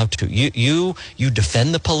shouldn't be allowed to. You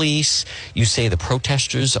defend the police. You say the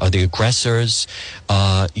protesters are the aggressors.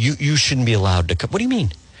 You shouldn't be allowed to. What do you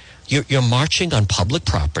mean? You're marching on public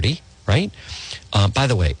property, right? By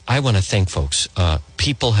the way, I want to thank folks.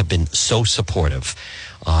 People have been so supportive.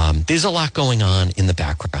 There's a lot going on in the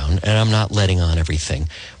background, and I'm not letting on everything,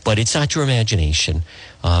 but it's not your imagination.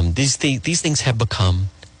 These things have become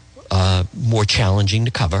more challenging to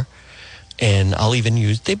cover. And I'll even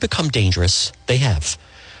they've become dangerous. They have.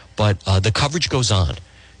 But the coverage goes on.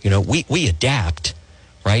 We adapt,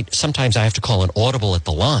 right? Sometimes I have to call an audible at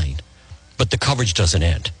the line, but the coverage doesn't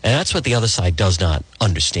end. And that's what the other side does not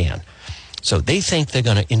understand. So they think they're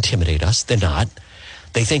going to intimidate us. They're not.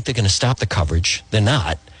 They think they're going to stop the coverage. They're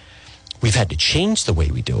not. We've had to change the way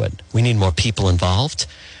we do it. We need more people involved.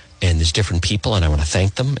 And there's different people, and I want to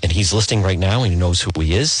thank them. And he's listening right now, and he knows who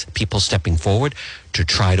he is. People stepping forward to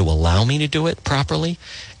try to allow me to do it properly,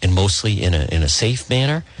 and mostly in a safe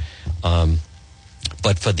manner.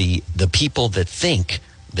 But for the people that think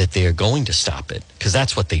that they're going to stop it, because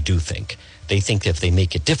that's what they do think. They think that if they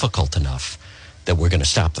make it difficult enough, that we're going to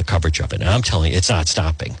stop the coverage of it. And I'm telling you, it's not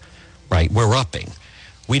stopping, right? We're upping.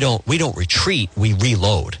 We don't retreat. We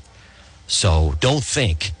reload. So don't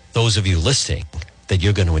think, those of you listening, that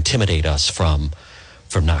you're going to intimidate us from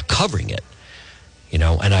not covering it,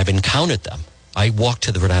 and I've encountered them. I walked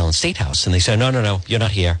to the Rhode Island State House and they said, no, you're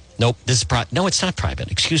not here. Nope, this is no, it's not private.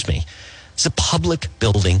 Excuse me. It's a public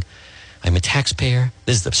building. I'm a taxpayer.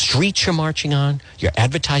 This is the street you're marching on. You're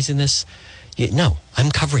advertising this. No,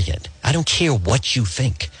 I'm covering it. I don't care what you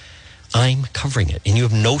think. I'm covering it, and you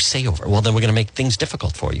have no say over it. Well, then we're going to make things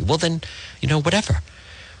difficult for you. Well, then, whatever.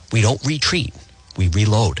 We don't retreat. We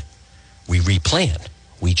reload. We replan.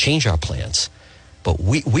 We change our plans. But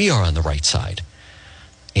we are on the right side.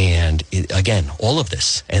 And again, all of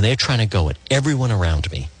this, and they're trying to go at everyone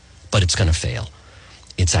around me, but it's going to fail.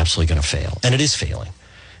 It's absolutely going to fail. And it is failing.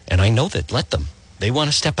 And I know that. Let them. They want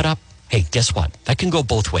to step it up. Hey, guess what? That can go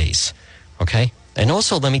both ways. Okay? And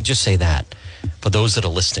also, let me just say that for those that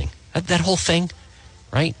are listening, that whole thing,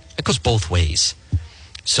 right? It goes both ways.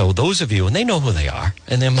 So those of you, and they know who they are,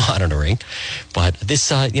 and they're monitoring, but this,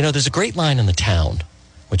 there's a great line in The Town,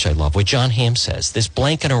 which I love, where John Hamm says, this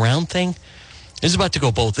blanking around thing is about to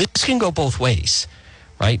go this can go both ways,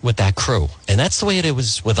 right, with that crew. And that's the way it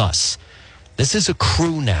was with us. This is a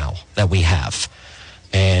crew now that we have.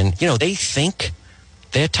 And, they think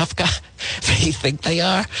they're tough guys. They think they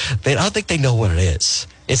are. I don't think they know what it is.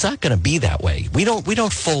 It's not going to be that way. We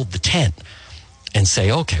don't fold the tent and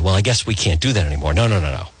say, okay, well, I guess we can't do that anymore.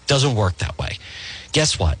 No. Doesn't work that way.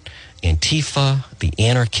 Guess what? Antifa, the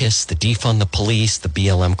anarchists, the defund the police, the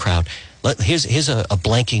BLM crowd. Here's a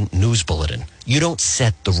blanking news bulletin. You don't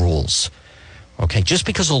set the rules, Okay, just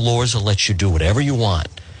because the laws will let you do whatever you want,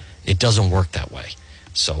 it doesn't work that way.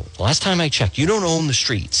 So last time I checked, you don't own the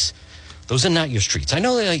streets. Those are not your streets. I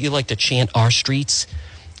know that you like to chant our streets.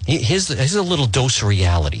 Here's a little dose of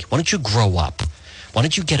reality. Why don't you grow up? Why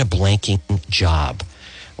don't you get a blanking job?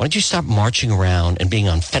 Why don't you stop marching around and being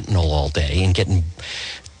on fentanyl all day and getting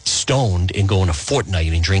stoned and going to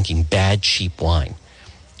Fortnite and drinking bad, cheap wine?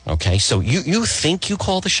 Okay, so you think you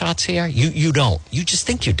call the shots here? You don't. You just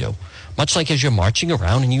think you do. Much like as you're marching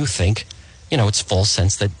around and you think, it's false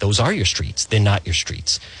sense that those are your streets. They're not your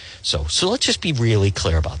streets. So let's just be really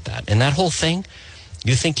clear about that. And that whole thing,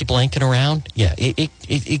 you think you're blanking around? Yeah,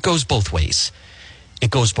 it goes both ways. It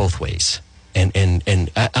goes both ways. And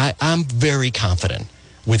I'm very confident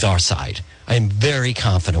with our side. I'm very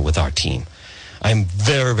confident with our team. I'm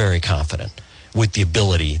very, very confident with the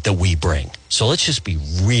ability that we bring. So let's just be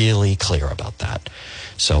really clear about that.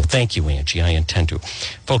 So thank you, Angie. I intend to.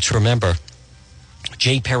 Folks, remember,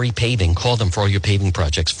 J. Perry Paving. Call them for all your paving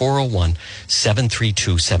projects.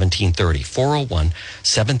 401-732-1730.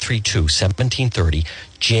 401-732-1730.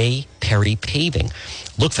 J. Perry Paving.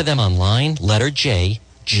 Look for them online. Letter J.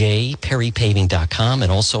 jperrypaving.com,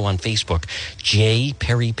 and also on Facebook, J.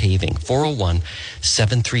 Perry Paving.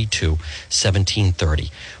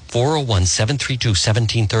 401-732-1730.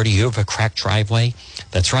 401-732-1730. You have a cracked driveway?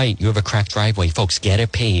 That's right. You have a cracked driveway. Folks, get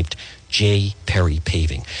it paved. J. Perry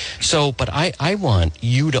Paving. So, but I want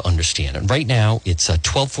you to understand, and right now it's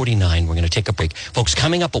 12:49. We're going to take a break. Folks,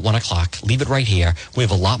 coming up at 1 o'clock, leave it right here. We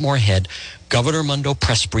have a lot more ahead. Governor Raimondo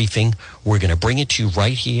press briefing. We're going to bring it to you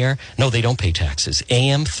right here. No, they don't pay taxes.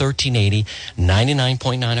 AM 1380,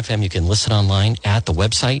 99.9 FM. You can listen online at the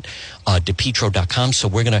website, DePietro.com. So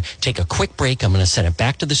we're going to take a quick break. I'm going to send it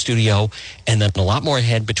back to the studio, and then a lot more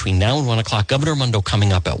ahead between now and 1 o'clock. Governor Raimondo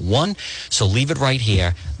coming up at 1. So leave it right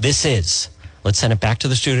here. Let's send it back to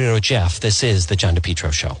the studio to Jeff. This is the John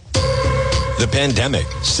DePietro Show. The pandemic,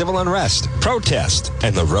 civil unrest, protest,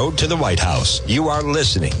 and the road to the White House. You are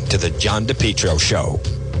listening to the John DePietro Show.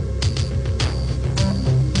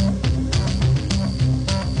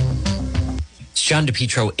 It's John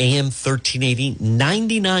DePietro, AM 1380,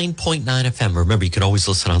 99.9 FM. Remember, you can always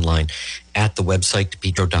listen online at the website,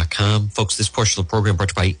 DePietro.com. Folks, this portion of the program brought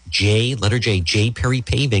to you by letter J, J. Perry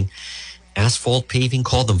Paving. Asphalt paving.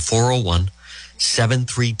 Call them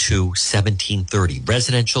 401-732-1730.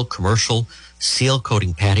 Residential, commercial, seal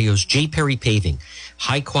coating patios. J. Perry Paving.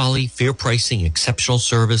 High quality, fair pricing, exceptional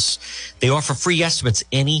service. They offer free estimates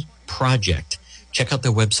any project. Check out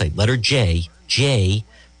their website, letter J,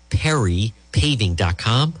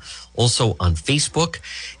 jperrypaving.com. Also on Facebook.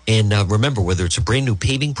 And remember, whether it's a brand new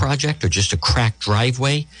paving project or just a cracked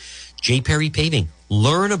driveway, J. Perry Paving.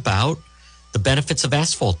 Learn about the benefits of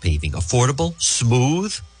asphalt paving. Affordable,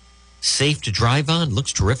 smooth, safe to drive on,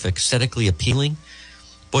 looks terrific, aesthetically appealing.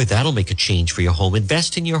 Boy, that'll make a change for your home.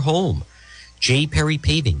 Invest in your home. J. Perry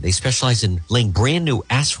Paving. They specialize in laying brand new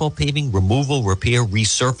asphalt paving, removal, repair,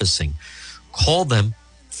 resurfacing. Call them.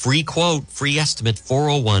 Free quote, free estimate,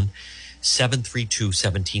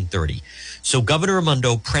 401-732-1730. So Governor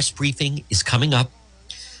Raimondo press briefing is coming up.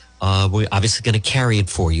 We're obviously going to carry it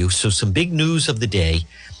for you. So some big news of the day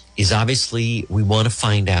is obviously we want to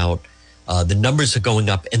find out the numbers are going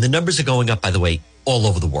up. And the numbers are going up, by the way, all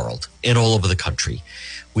over the world and all over the country.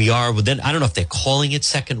 We are within, I don't know if they're calling it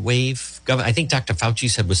second wave. I think Dr. Fauci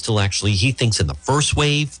said was still actually, he thinks in the first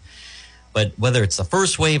wave. But whether it's the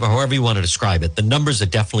first wave or however you want to describe it, the numbers are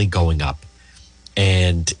definitely going up.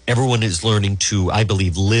 And everyone is learning to, I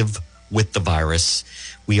believe, live with the virus.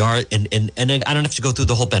 We are, and I don't have to go through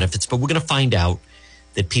the whole benefits, but we're going to find out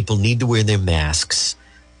that people need to wear their masks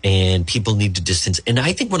and people need to distance. And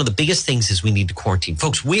I think one of the biggest things is we need to quarantine.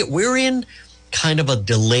 Folks, we're in kind of a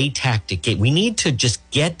delay tactic. We need to just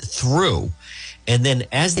get through. And then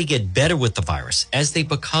as they get better with the virus, as they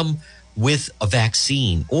become with a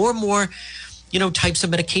vaccine or more, types of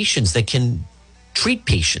medications that can treat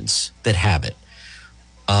patients that have it,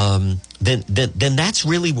 then that's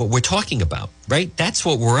really what we're talking about, right? That's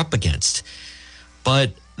what we're up against.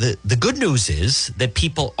 But the good news is that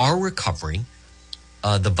people are recovering.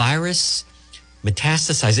 The virus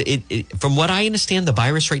metastasized. From what I understand, the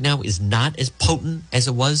virus right now is not as potent as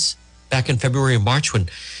it was back in February and March when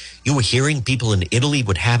you were hearing people in Italy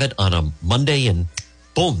would have it on a Monday and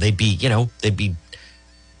boom, they'd be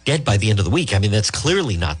dead by the end of the week. I mean, that's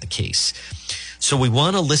clearly not the case. So we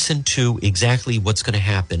want to listen to exactly what's going to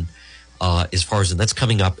happen as far as, and that's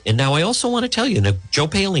coming up. And now I also want to tell you, Joe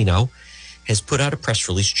Paolino has put out a press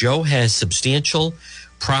release. Joe has substantial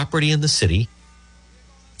property in the city.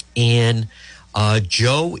 And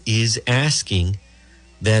Joe is asking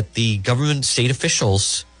that the government state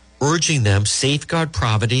officials urging them safeguard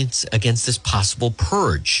Providence against this possible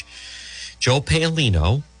purge. Joe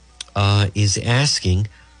Paolino is asking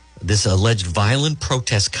this alleged violent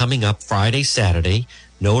protest coming up Friday, Saturday,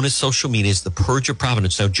 known as social media as the Purge of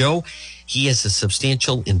Providence. Now, Joe, he has a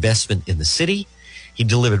substantial investment in the city. He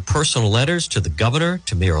delivered personal letters to the governor,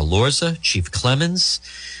 to Mayor Elorza, Chief Clemens.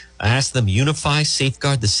 I asked them unify,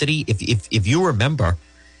 safeguard the city. If you remember,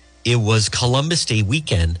 it was Columbus Day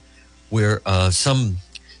weekend where some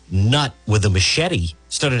nut with a machete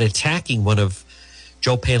started attacking one of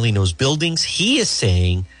Joe Paolino's buildings. He is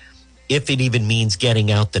saying if it even means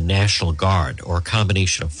getting out the National Guard or a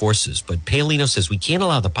combination of forces. But Paolino says we can't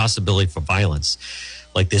allow the possibility for violence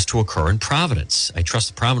like this to occur in Providence. I trust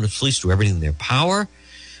the Providence police to do everything in their power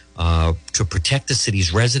to protect the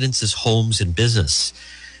city's residences, homes, and business.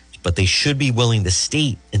 But they should be willing, the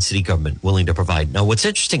state and city government, willing to provide. Now, what's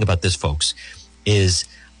interesting about this, folks, is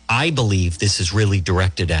I believe this is really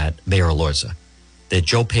directed at Mayor Elorza. That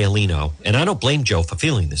Joe Paolino, and I don't blame Joe for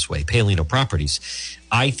feeling this way, Paolino Properties,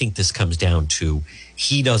 I think this comes down to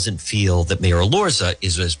he doesn't feel that Mayor Elorza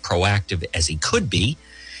is as proactive as he could be.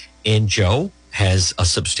 And Joe has a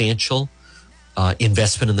substantial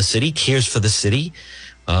investment in the city, cares for the city,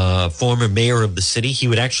 former mayor of the city. He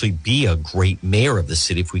would actually be a great mayor of the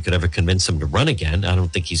city if we could ever convince him to run again. I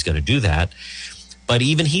don't think he's going to do that. But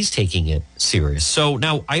even he's taking it serious. So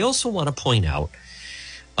now I also want to point out,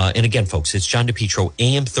 and again, folks, it's John DePietro,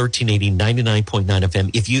 AM 1380, 99.9 FM.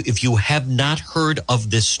 If you have not heard of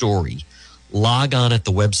this story, log on at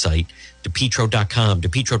the website, DePietro.com.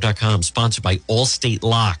 DePietro.com, sponsored by Allstate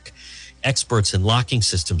Lock, experts in locking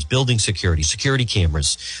systems, building security, security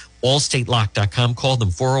cameras. AllStateLock.com. Call them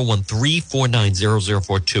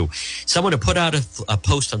 401-349-0042. Someone had put out a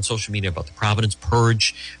post on social media about the Providence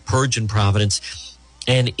Purge in Providence.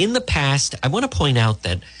 And in the past, I want to point out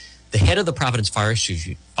that the head of the Providence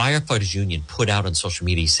Firefighters Union put out on social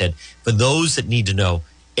media, he said, for those that need to know,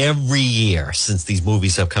 every year since these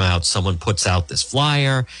movies have come out, someone puts out this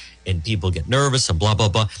flyer and people get nervous and blah, blah,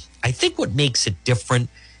 blah. I think what makes it different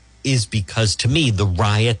is because, to me, the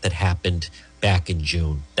riot that happened back in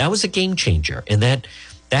June, that was a game changer. And that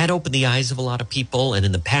opened the eyes of a lot of people. And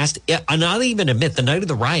in the past, and I'll even admit, the night of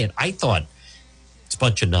the riot, I thought, it's a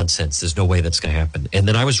bunch of nonsense. There's no way that's going to happen. And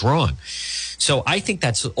then I was wrong. So I think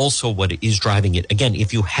that's also what is driving it. Again,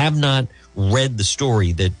 if you have not read the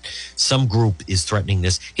story that some group is threatening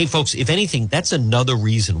this, hey, folks, if anything, that's another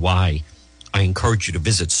reason why I encourage you to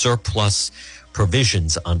visit Surplus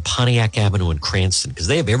Provisions on Pontiac Avenue in Cranston, because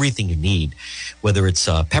they have everything you need, whether it's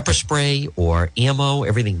pepper spray or ammo,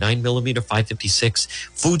 everything 9mm, 5.56,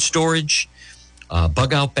 food storage,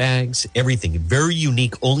 bug out bags, everything. Very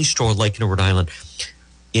unique, only store like in Rhode Island.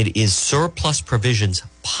 It is Surplus Provisions,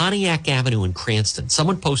 Pontiac Avenue in Cranston.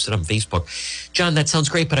 Someone posted on Facebook, John, that sounds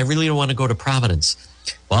great, but I really don't want to go to Providence.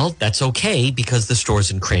 Well, that's okay because the store's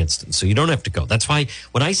in Cranston, so you don't have to go. That's why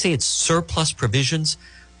when I say it's Surplus Provisions,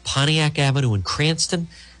 Pontiac Avenue in Cranston,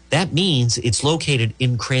 that means it's located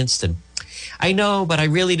in Cranston. I know, but I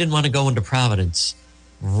really didn't want to go into Providence.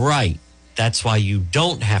 Right. That's why you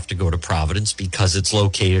don't have to go to Providence, because it's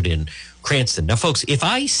located in Cranston. Now, folks, if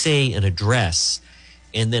I say an address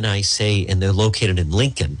and then I say, and they're located in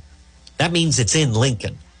Lincoln, that means it's in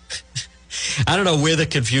Lincoln. I don't know where the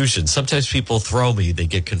confusion. Sometimes people throw me. They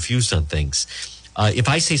get confused on things. If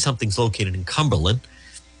I say something's located in Cumberland,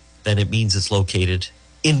 then it means it's located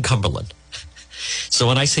in Cumberland. So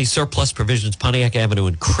when I say Surplus Provisions, Pontiac Avenue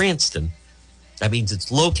in Cranston, that means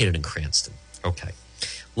it's located in Cranston. Okay.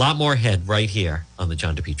 A lot more ahead right here on the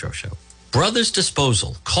John DePietro Show. Brothers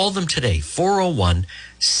Disposal. Call them today,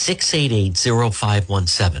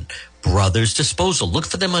 401-688-0517. Brothers Disposal. Look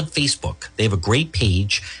for them on Facebook. They have a great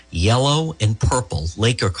page, yellow and purple,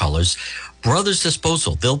 Laker colors. Brothers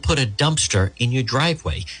Disposal. They'll put a dumpster in your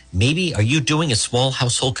driveway. Maybe are you doing a small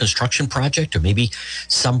household construction project, or maybe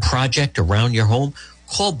some project around your home?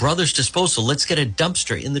 Call Brothers Disposal. Let's get a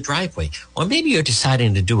dumpster in the driveway. Or maybe you're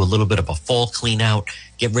deciding to do a little bit of a fall clean out,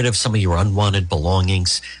 get rid of some of your unwanted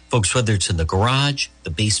belongings. Folks, whether it's in the garage, the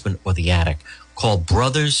basement, or the attic, call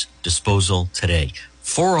Brothers Disposal today.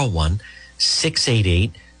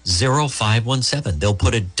 401-688-0517. They'll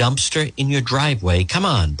put a dumpster in your driveway. Come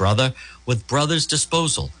on, brother, with Brothers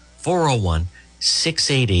Disposal.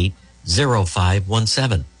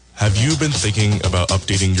 401-688-0517. Have you been thinking about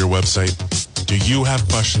updating your website? Do you have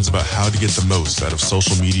questions about how to get the most out of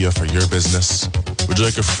social media for your business? Would you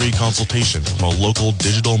like a free consultation from a local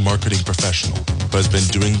digital marketing professional who has been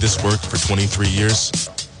doing this work for 23 years?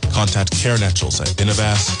 Contact Karen Etchels at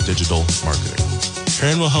Innovast Digital Marketing.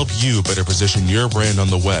 Karen will help you better position your brand on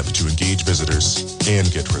the web to engage visitors and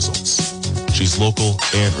get results. She's local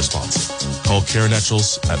and responsive. Call Karen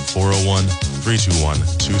Etchels at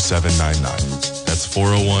 401-321-2799. That's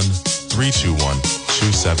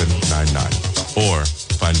 401-321-2799. Or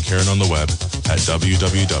find Karen on the web at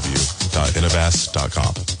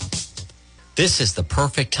www.innovast.com. This is the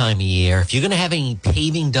perfect time of year. If you're going to have any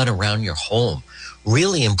paving done around your home,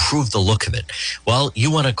 really improve the look of it, well,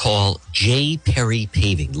 you want to call J. Perry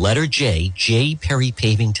Paving. Letter J, J. Perry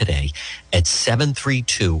Paving today at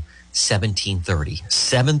 732-1730.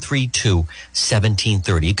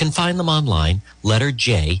 732-1730. You can find them online. Letter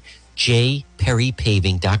J,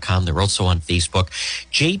 jperrypaving.com. They're also on Facebook.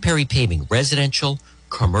 J. Perry Paving, residential,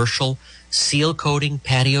 commercial, seal coating,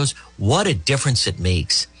 patios. What a difference it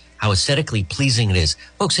makes. How aesthetically pleasing it is.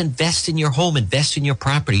 Folks, invest in your home, invest in your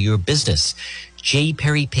property, your business. J.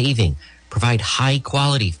 Perry Paving. Provide high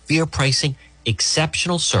quality, fair pricing,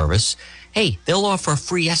 exceptional service. Hey, they'll offer a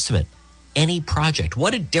free estimate. Any project.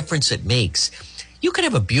 What a difference it makes. You could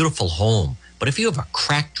have a beautiful home, but if you have a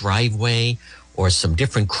cracked driveway or some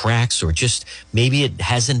different cracks, or just maybe it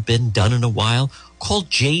hasn't been done in a while, call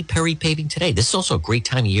J. Perry Paving today. This is also a great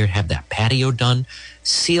time of year to have that patio done.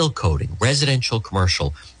 Seal coating, residential,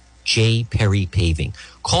 commercial. J. Perry Paving.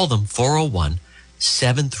 Call them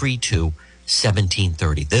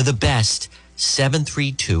 401-732-1730. They're the best.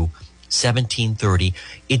 732-1730.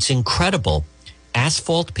 It's incredible.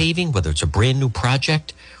 Asphalt paving, whether it's a brand new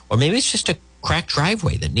project or maybe it's just a cracked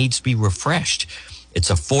driveway that needs to be refreshed.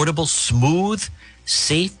 It's affordable, smooth,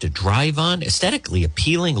 safe to drive on, aesthetically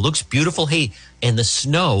appealing, looks beautiful. Hey, and the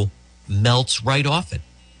snow melts right off it.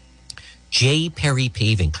 J. Perry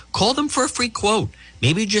Paving. Call them for a free quote.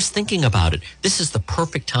 Maybe you're just thinking about it. This is the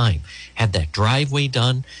perfect time. Have that driveway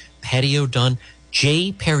done, patio done.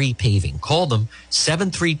 J. Perry Paving. Call them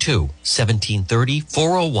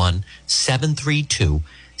 732-1730,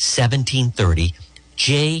 401-732-1730.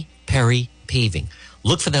 J. Perry Paving.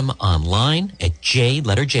 Look for them online at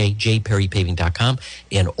jperrypaving.com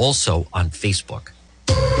and also on Facebook.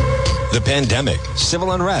 The pandemic,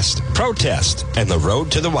 civil unrest, protest, and the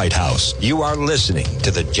road to the White House. You are listening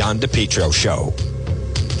to The John DePietro Show.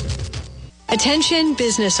 Attention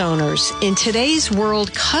business owners. In today's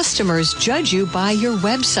world, customers judge you by your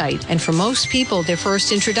website. And for most people, their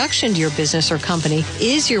first introduction to your business or company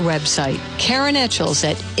is your website. Karen Etchels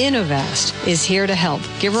at Innovast is here to help.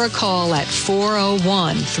 Give her a call at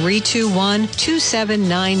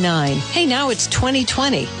 401-321-2799. Hey, now it's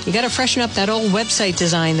 2020. You got to freshen up that old website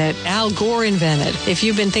design that Al Gore invented. If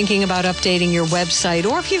you've been thinking about updating your website,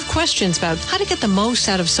 or if you have questions about how to get the most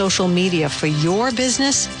out of social media for your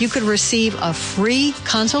business, you could receive a free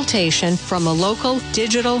consultation from a local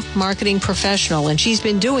digital marketing professional, and she's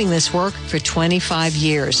been doing this work for 25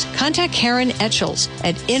 years. Contact Karen Etchels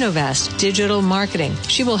at Innovast Digital Marketing.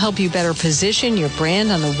 She will help you better position your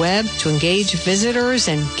brand on the web to engage visitors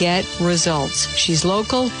and get results. She's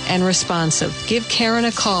local and responsive. Give Karen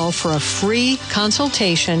a call for a free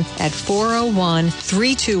consultation at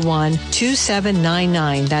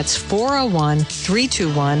 401-321-2799. That's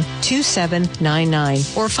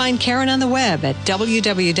 401-321-2799. Or find Karen on the web at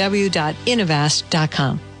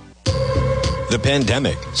www.innovast.com. The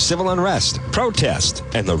pandemic, civil unrest, protest,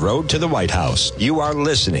 and the road to the White House. You are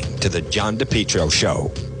listening to The John DePietro Show.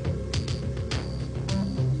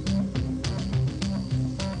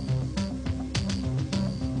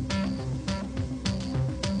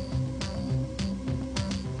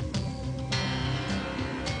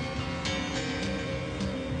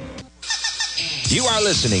 You are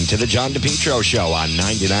listening to The John DePietro Show on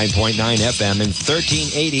 99.9 FM and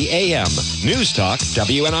 1380 AM. News Talk,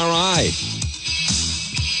 WNRI.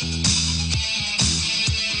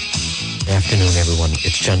 Afternoon, everyone.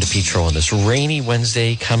 It's John DePietro on this rainy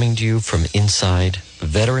Wednesday, coming to you from inside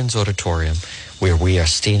Veterans Auditorium, where we are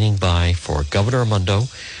standing by for Governor Raimondo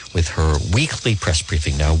with her weekly press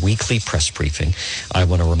briefing. Now, weekly press briefing. I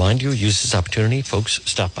want to remind you, use this opportunity, folks,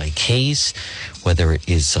 stop by Kay's, whether it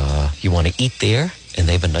is you want to eat there, and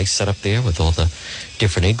they have a nice setup there with all the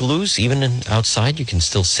different igloos. Even outside, you can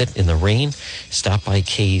still sit in the rain. Stop by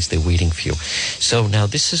Kay's. They're waiting for you. So now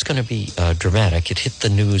this is going to be dramatic. It hit the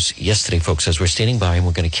news yesterday, folks, as we're standing by, and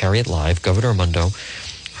we're going to carry it live. Governor Raimondo,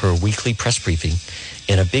 her weekly press briefing.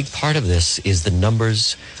 And a big part of this is the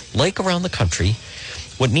numbers, like around the country.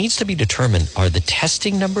 What needs to be determined are the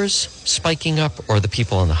testing numbers spiking up or the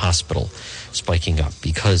people in the hospital spiking up.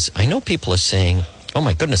 Because I know people are saying, oh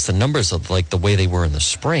my goodness, the numbers are like the way they were in the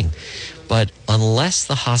spring. But unless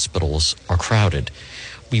the hospitals are crowded,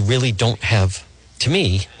 we really don't have, to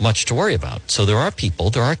me, much to worry about. So there are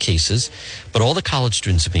people, there are cases, but all the college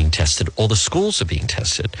students are being tested, all the schools are being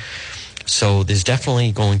tested. So there's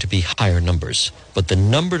definitely going to be higher numbers. But the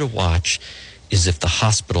number to watch is if the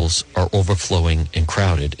hospitals are overflowing and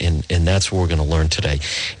crowded, and that's what we're going to learn today.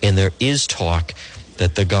 And there is talk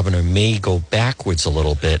that the governor may go backwards a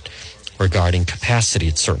little bit regarding capacity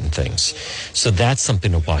at certain things. So that's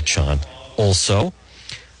something to watch on. Also,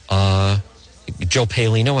 Joe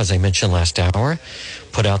Paolino, as I mentioned last hour,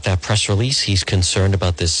 put out that press release. He's concerned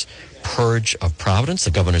about this purge of Providence.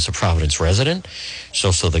 The governor's a Providence resident.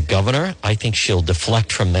 So the governor, I think she'll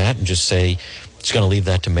deflect from that and just say she's going to leave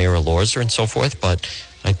that to Mayor Elorza and so forth. But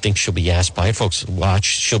I think she'll be asked by it. Folks, watch.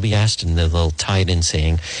 She'll be asked, and they'll tie it in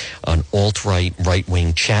saying an alt-right,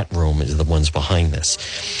 right-wing chat room is the ones behind this.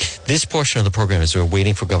 This portion of the program is we're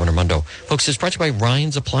waiting for Governor Raimondo. Folks, it's brought to you by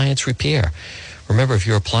Ryan's Appliance Repair. Remember, if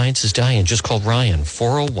your appliance is dying, just call Ryan,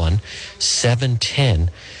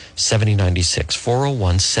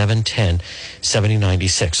 401-710-7096,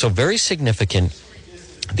 401-710-7096. So very significant.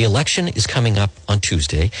 The election is coming up on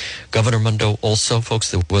Tuesday. Governor Raimondo also,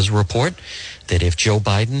 folks, there was a report that if Joe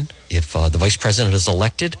Biden, if the vice president is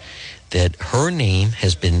elected, that her name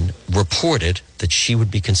has been reported that she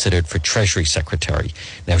would be considered for Treasury Secretary.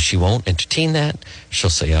 Now, she won't entertain that. She'll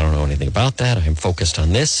say, I don't know anything about that. I'm focused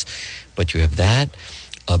on this. But you have that.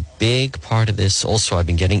 A big part of this also I've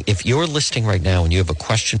been getting, if you're listening right now and you have a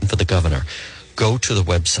question for the governor, go to the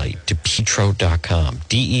website, depetro.com,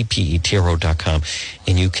 DEPETRO.com,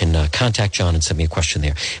 and you can contact John and send me a question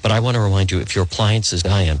there. But I want to remind you, if your appliance is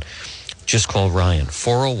dying, just call Ryan,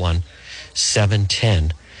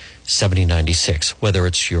 401-710-7096. Whether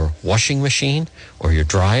it's your washing machine or your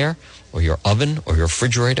dryer or your oven or your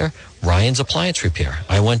refrigerator, Ryan's Appliance Repair.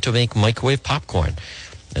 I went to make microwave popcorn,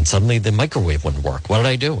 and suddenly the microwave wouldn't work. What did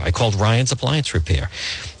I do? I called Ryan's Appliance Repair.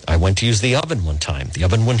 I went to use the oven one time. The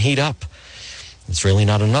oven wouldn't heat up. It's really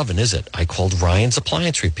not an oven, is it? I called Ryan's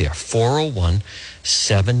Appliance Repair,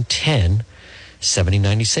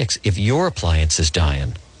 401-710-7096. If your appliance is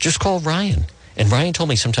dying, just call Ryan. And Ryan told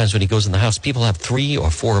me sometimes when he goes in the house, people have 3 or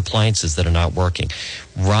 4 appliances that are not working.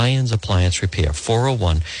 Ryan's Appliance Repair,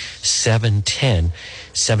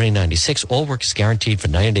 401-710-7096. All work is guaranteed for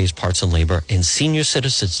 90 days, parts and labor. And senior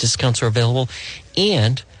citizens discounts are available.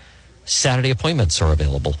 And Saturday appointments are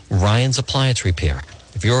available. Ryan's Appliance Repair.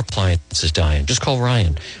 If your appliance is dying, just call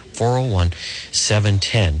Ryan,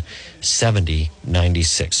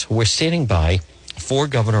 401-710-7096. We're standing by for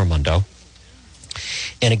Governor Raimondo.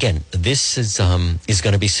 And again, this is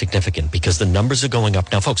going to be significant because the numbers are going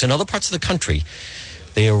up. Now, folks, in other parts of the country,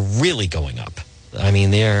 they are really going up. I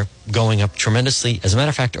mean, they're going up tremendously. As a matter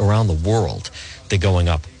of fact, around the world, they're going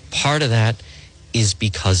up. Part of that is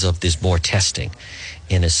because of there's more testing,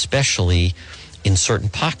 and especially in certain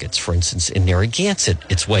pockets. For instance, in Narragansett,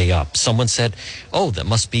 it's way up. Someone said, oh, that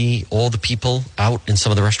must be all the people out in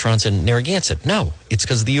some of the restaurants in Narragansett. No, it's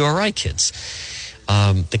because of the URI kids.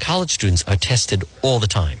 The college students are tested all the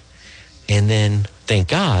time. And then, thank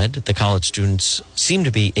God, the college students seem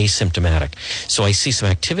to be asymptomatic. So I see some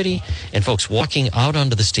activity, and folks walking out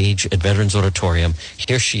onto the stage at Veterans Auditorium.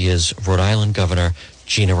 Here she is, Rhode Island Governor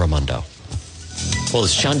Gina Raimondo. Well,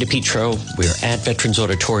 it's John DePetro. We're at Veterans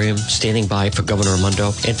Auditorium, standing by for Governor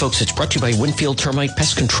Raimondo. And folks, it's brought to you by Winfield Termite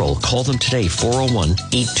Pest Control. Call them today,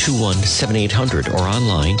 401-821-7800, or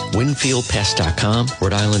online, winfieldpest.com.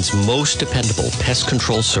 Rhode Island's most dependable pest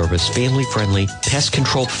control service, family-friendly pest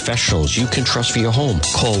control professionals you can trust for your home.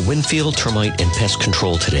 Call Winfield Termite and Pest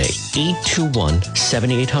Control today,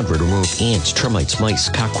 821-7800. Remove ants, termites, mice,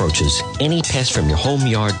 cockroaches, any pest from your home,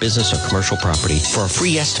 yard, business, or commercial property. For a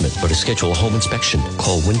free estimate, or to schedule a home inspection,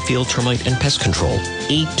 call Winfield Termite and Pest Control,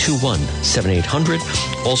 821-7800.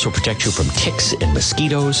 Also protect you from ticks and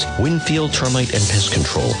mosquitoes. Winfield Termite and Pest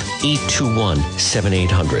Control,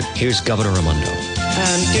 821-7800. Here's Governor Raimondo.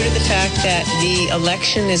 Due to the fact that the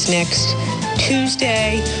election is next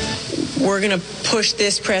Tuesday, we're going to push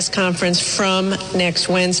this press conference from next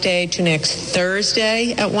Wednesday to next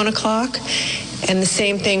Thursday at 1 o'clock. And the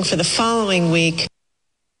same thing for the following week.